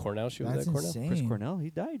 Cornell, she was That's at Cornell. insane. Chris Cornell, he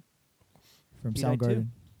died. from He died too. Soundgarden.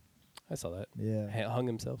 I saw that. Yeah. Hung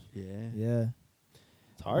himself. Yeah. Yeah.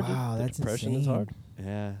 It's hard. dude. Wow, The that's depression is insane. hard.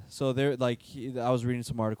 Yeah. So they're like, I was reading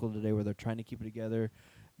some article today where they're trying to keep it together.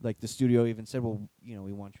 Like the studio even said, well, you know,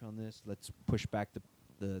 we want you on this. Let's push back the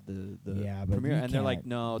Yeah, but premiere. you And they're like, can't.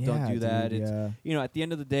 no, Yeah, don't do that. dude, It's yeah. you know, at the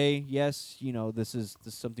end of the day, yes, you know, this is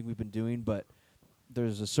something we've been doing, but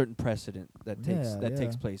there's a certain precedent that takes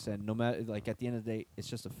Yeah. place, and no matter, like, at the end of the day, it's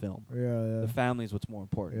just a film. Yeah. The family is what's more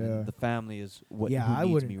important. Yeah. And the family is what Yeah, who I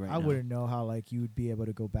needs wouldn't. me right I now. wouldn't know how like you would be able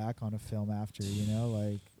to go back on a film after. You know,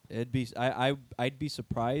 like It'd be I'd be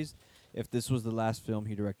surprised if this was the last film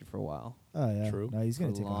he directed for a while. oh yeah, True. no, he's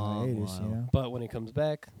gonna For a take a long hiatus. You while. know. But when he comes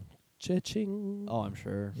back, cha-ching. Oh, I'm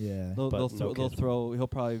sure. Yeah. They'll But throw, no they'll kid. throw. He'll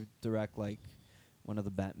probably direct like one of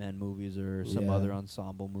the Batman movies or some Yeah. other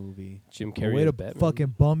ensemble movie. Jim Well, Carrey way as to Batman.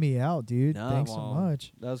 fucking bum me out, dude. Nah, Thanks so well,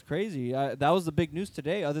 much. That was crazy. That was the big news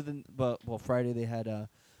today. Other than Friday they had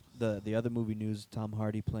the other movie news. Tom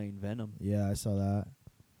Hardy playing Venom. Yeah, I saw that.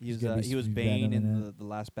 He was gonna be he was sweet Bane Venom in in it. the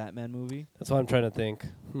last Batman movie. That's what I'm trying to think.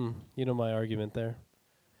 You know my argument there.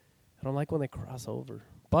 I don't like when they cross over.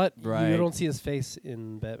 But Right. you don't see his face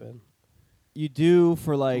in Batman. You do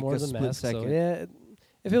for like More a than split mask, second. So yeah,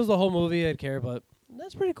 if it was the whole movie, I'd care. But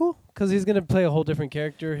that's pretty cool because he's gonna play a whole different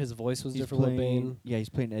character. His voice was He's different with playing, Bane. yeah, he's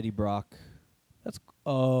playing Eddie Brock.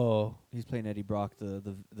 Oh, He's playing Eddie Brock,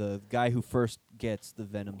 the guy who first gets the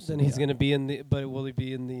Venom. then he's symbiote. gonna be in the. But will he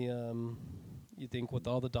be in the? You think with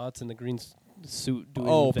all the dots in the green suit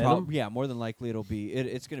doing Venom? yeah, more than likely it'll be.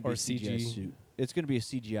 It's gonna be Or a CGI CG. suit. It's gonna be a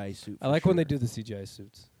CGI suit. I for like when they sure. do the CGI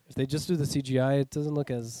suits. If they just do the CGI, it doesn't look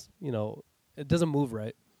as it doesn't move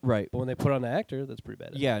right. Right. But when they put on an actor, that's pretty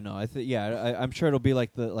bad. Yeah, no, I'm sure it'll be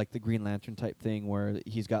like the Green Lantern type thing where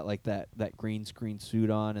he's got like that green screen suit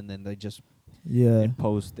on, and then they just Yeah. in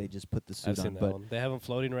post they just put the suit I've on. seen that But one. They have him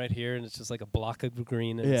floating right here, and it's just like a block of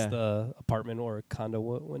green, and Yeah. it's the apartment or condo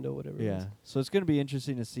window, whatever. It yeah, is. so it's gonna be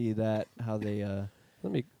interesting to see that how they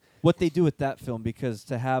Let me. what they do with that film, because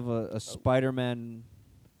to have a Spider-Man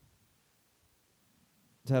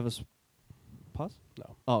pause?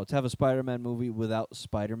 No. Oh, to have a Spider-Man movie without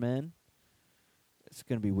Spider-Man, it's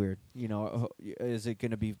gonna be weird. You know, is it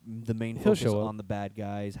gonna be the main He'll focus show up. on the bad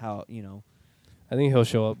guys? How I think he'll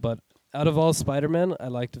show up, but out of all Spider-Man, I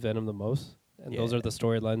liked Venom the most, and those Yeah. are the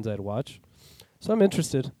storylines I'd watch. So I'm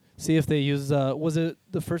interested. See if they use. Was it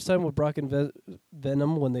the first time with Brock and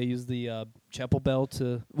Venom when they used the chapel bell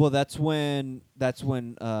to? Well, that's when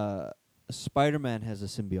Spider-Man has a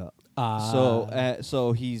symbiote.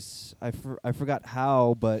 So he's I forgot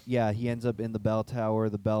how, but yeah, he ends up in the bell tower.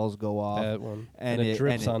 The bells go off, that one, and it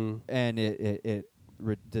drips on. and it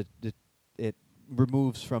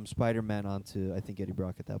removes from Spider-Man onto, I think, Eddie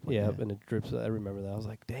Brock at that point. Yeah, and it drips. I remember that. I was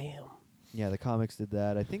like, damn. Yeah, the comics did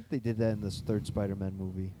that. I think they did that in this third Spider-Man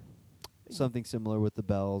movie. Something similar with the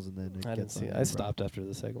bells, and then it I didn't gets see. on it. Eddie I Brock. stopped after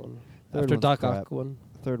the second one. Third After one's Doc crap. Ock one.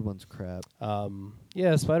 Third one's crap.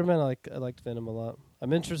 Yeah, Spider-Man. I liked Venom a lot.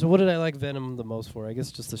 I'm interested. What did I like Venom the most for? I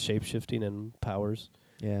guess just the shape shifting and powers.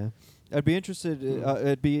 Yeah, I'd be interested.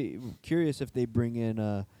 I'd be curious if they bring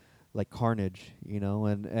in like Carnage,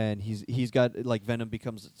 and he's got like Venom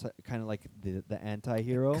becomes kind of like the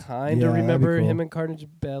anti-hero. Kind Yeah, of that'd be remember cool. him and Carnage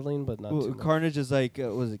battling, but not too much. Carnage is like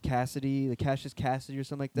was it Cassidy, the Cassius Cassidy or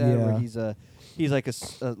something like that, where Yeah. he's like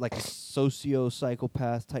like a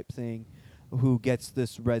socio-psychopath type thing, who gets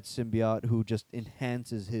this red symbiote who just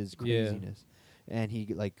enhances his Yeah. craziness, and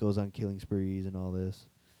he like goes on killing sprees and all this,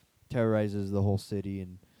 terrorizes the whole city,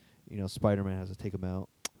 and Spider-Man has to take him out.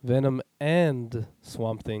 Venom and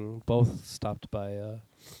Swamp Thing both stopped by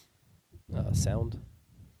sound.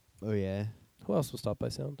 Oh yeah. Who else was stopped by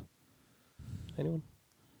sound? Anyone?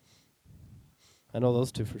 I know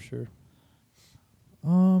those two for sure.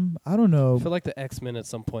 I don't know. I feel like the X-Men at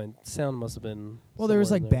some point, sound must have been. Well, there was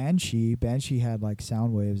somewhere like in there. Banshee. Banshee had like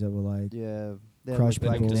sound waves that were like Yeah. Crush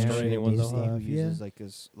Black people. Canary Destroy anyone, who though. uses Yeah.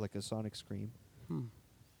 like a sonic scream.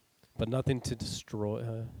 But nothing to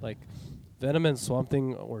destroy. Like Venom and Swamp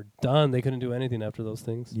Thing were done. They couldn't do anything after those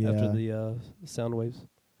things. After Yeah. the sound waves.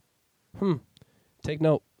 Take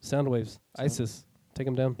note. Sound waves. ISIS. Take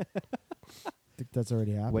them down. I think that's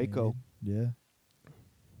already happening. Waco. dude. Yeah.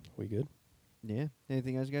 We good? Yeah.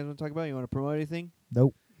 Anything else you guys want to talk about? You want to promote anything?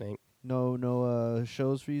 Nope. No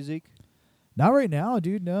shows for you, Zeke? Not right now,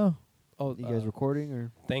 dude. No. Oh, You guys recording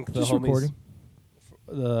or? thank the Just homies recording.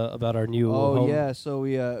 About our new Oh home. yeah, so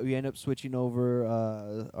we end up switching over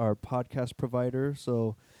our podcast provider,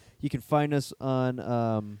 so you can find us on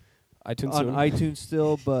iTunes on soon. iTunes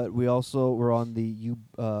still, but we're on the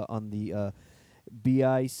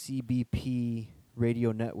BICBP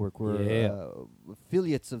radio network. We're Yeah.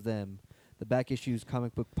 affiliates of them. the Back Issues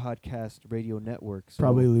Comic Book Podcast Radio Network. So,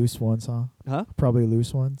 Probably loose ones, huh? huh? Probably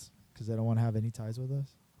loose ones, because they don't want to have any ties with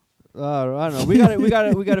us. I don't know. We got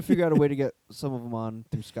to figure out a way to get some of them on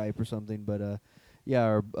through Skype or something. But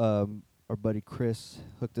yeah, our buddy Chris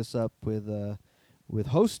hooked us up with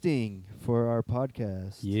hosting for our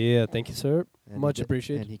podcast. Yeah, thank you, sir. And Much he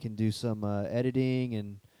appreciated. And he can do some editing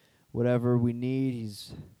and whatever we need.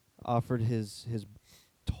 He's offered his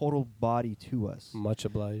total body to us. Much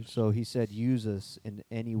obliged. So he said, use us in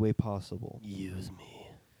any way possible. Use me.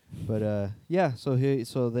 But yeah, so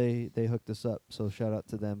they hooked us up. So shout out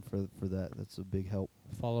to them for that. That's a big help.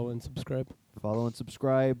 Follow and subscribe. Follow and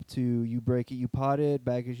subscribe to You Break It, You Potted,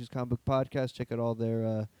 Back Issues Comic Book Podcast. Check out all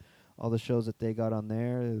their all the shows that they got on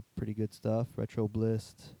there. Pretty good stuff. Retro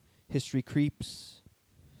Bliss, History Creeps.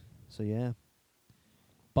 So yeah.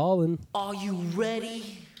 Ballin'. Are you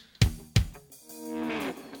ready?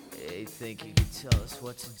 You think you could tell us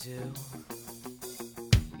what to do?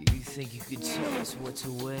 You think you could tell us what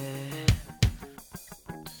to wear?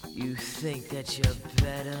 You think that you're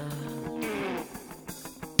better?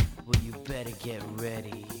 Well, you better get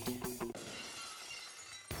ready.